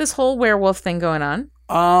he's got this whole werewolf thing going on.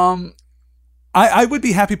 I would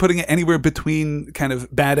be happy putting it anywhere between kind of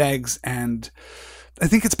Bad Eggs and I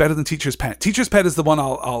think it's better than Teacher's Pet. Teacher's Pet is the one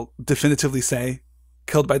I'll definitively say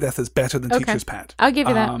Killed by Death is better than Teacher's Pet. I'll give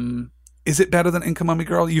you that. Is it better than Inca Mummy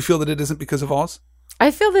Girl? You feel that it isn't because of Oz?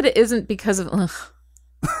 I feel that it isn't because of...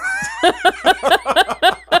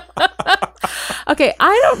 Okay,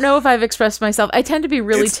 I don't know if I've expressed myself. I tend to be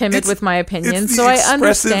really timid with my opinions, so I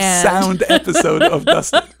understand. Sound episode of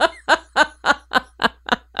Dustin.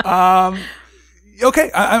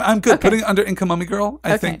 Okay, I'm good. Putting it under Inca Mummy Girl,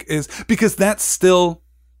 I think, is... Because that's still...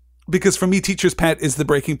 Because for me, Teacher's Pet is the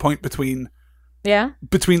breaking point between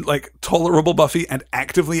like tolerable Buffy and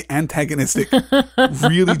actively antagonistic,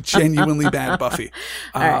 really genuinely bad Buffy.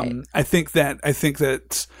 I think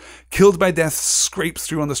that Killed by Death scrapes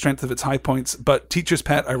through on the strength of its high points, but Teacher's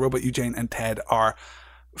Pet, I, Robot You, Jane, and Ted are,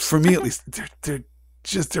 for me at least, they're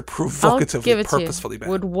provocatively, purposefully bad.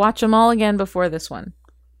 Would watch them all again before this one.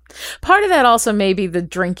 Part of that also may be the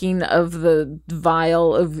drinking of the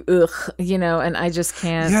vial of and I just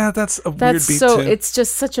can't. Yeah, that's a weird beat too. It's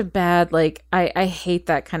just such a bad, like, I hate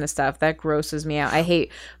that kind of stuff. That grosses me out. I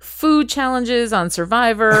hate food challenges on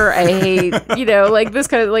Survivor. I hate, like this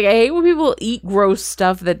kind of, like, I hate when people eat gross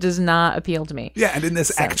stuff that does not appeal to me. Yeah, and in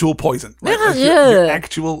this actual poison. Right? Your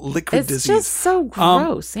actual liquid disease. It's just so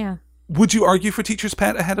gross, Would you argue for Teacher's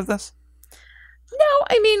Pet ahead of this? No,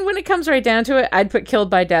 I mean, when it comes right down to it, I'd put Killed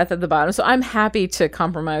by Death at the bottom. So I'm happy to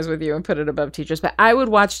compromise with you and put it above Teacher's Pet. I would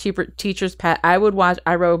watch Teacher's Pet. I would watch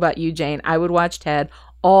I Robot You, Jane. I would watch Ted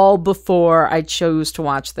all before I chose to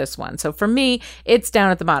watch this one. So for me, it's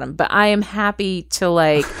down at the bottom. But I am happy to,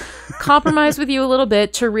 like, compromise with you a little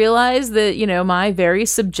bit to realize that, my very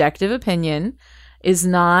subjective opinion is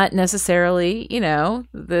not necessarily,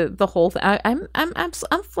 the whole thing. I'm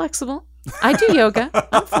flexible. I do yoga.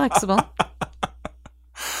 I'm flexible.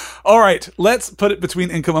 All right, let's put it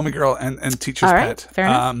between Inca Mummy Girl and Teacher's Pet. Fair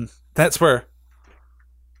enough. That's where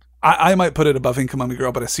I might put it above Inca Mummy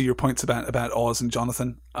Girl, but I see your points about Oz and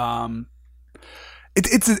Jonathan.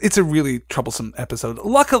 It's a really troublesome episode.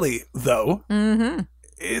 Luckily, though,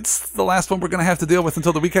 it's the last one we're going to have to deal with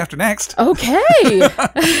until the week after next. Okay.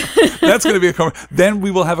 That's going to be then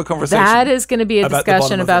we will have a conversation. That is going to be a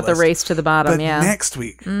discussion about the race to the bottom, but next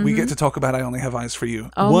week, we get to talk about I Only Have Eyes for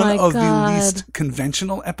You. Oh, one of the least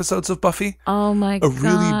conventional episodes of Buffy. Oh, my God. A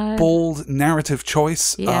really bold narrative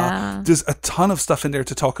choice. Yeah. There's a ton of stuff in there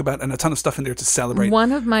to talk about and a ton of stuff in there to celebrate.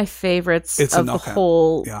 One of my favorites of the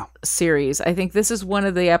whole series. I think this is one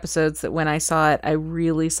of the episodes that when I saw it, I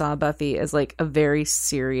really saw Buffy as, like, a very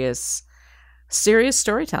serious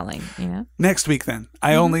storytelling, Next week, then,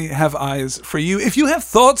 I Only Have Eyes for You. If you have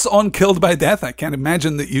thoughts on Killed by Death, I can't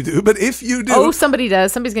imagine that you do, but if you do... Oh, somebody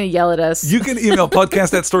does. Somebody's going to yell at us. You can email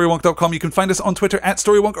podcast@storywonk.com. You can find us on Twitter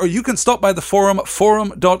 @storywonk, or you can stop by the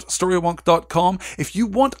forum.storywonk.com. If you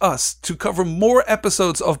want us to cover more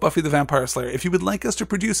episodes of Buffy the Vampire Slayer, if you would like us to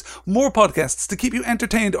produce more podcasts to keep you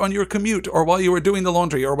entertained on your commute or while you are doing the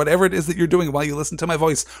laundry or whatever it is that you're doing while you listen to my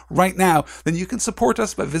voice right now, then you can support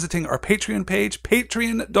us by visiting our Patreon page,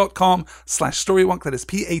 patreon.com/storywonk. That is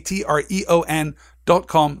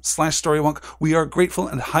patreon.com/storywonk. We are grateful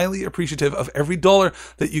and highly appreciative of every dollar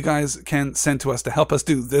that you guys can send to us to help us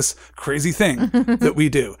do this crazy thing that we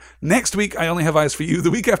do. Next week, I Only Have Eyes for You.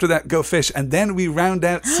 The week after that, Go Fish. And then we round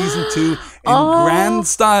out season 2 in grand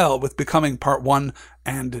style with Becoming Part 1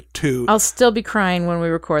 and 2. I'll still be crying when we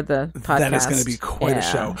record the podcast. That is going to be quite a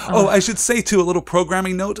show. Oh, I should say, too, a little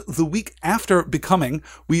programming note. The week after Becoming,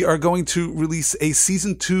 we are going to release a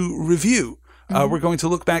season 2 review. We're going to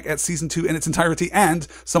look back at season 2 in its entirety and,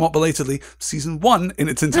 somewhat belatedly, season 1 in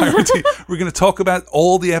its entirety. We're going to talk about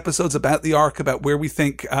all the episodes, about the arc, about where we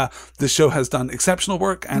think the show has done exceptional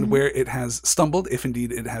work and where it has stumbled, if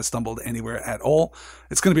indeed it has stumbled anywhere at all.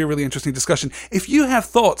 It's going to be a really interesting discussion. If you have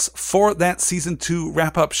thoughts for that season 2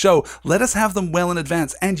 wrap-up show, let us have them well in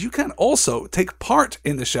advance. And you can also take part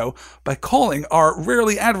in the show by calling our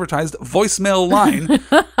rarely advertised voicemail line,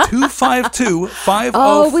 252-505-WONK.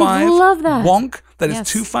 Oh, we love that. That is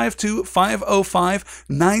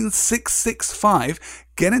 252-505-9665.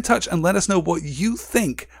 Get in touch and let us know what you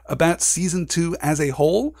think about season 2 as a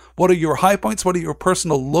whole. What are your high points? What are your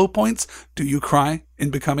personal low points? Do you cry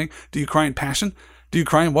in Becoming? Do you cry in Passion? Do you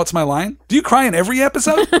cry in What's My Line? Do you cry in every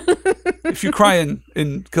episode? If you cry in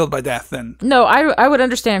in Killed by Death, then. No, I would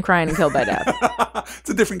understand crying in Killed by Death. It's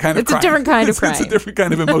a different kind of crying. It's a different kind of crying. It's a different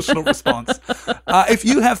kind of emotional response. If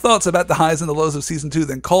you have thoughts about the highs and the lows of season 2,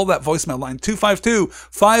 then call that voicemail line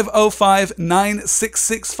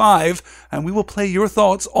 252-505-9665, and we will play your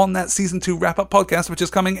thoughts on that season 2 wrap-up podcast, which is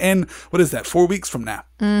coming in, 4 weeks from now.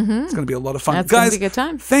 Mm-hmm. It's going to be a lot of fun. That's going to be a good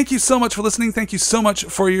time. Thank you so much for listening. Thank you so much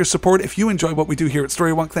for your support. If you enjoy what we do here at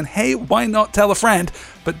Storywonk, then hey, why not tell a friend?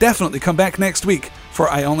 But definitely come back next week for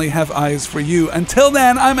I Only Have Eyes for You. Until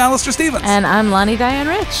then, I'm Alistair Stevens. And I'm Lonnie Diane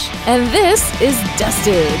Rich. And this is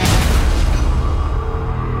Dusted.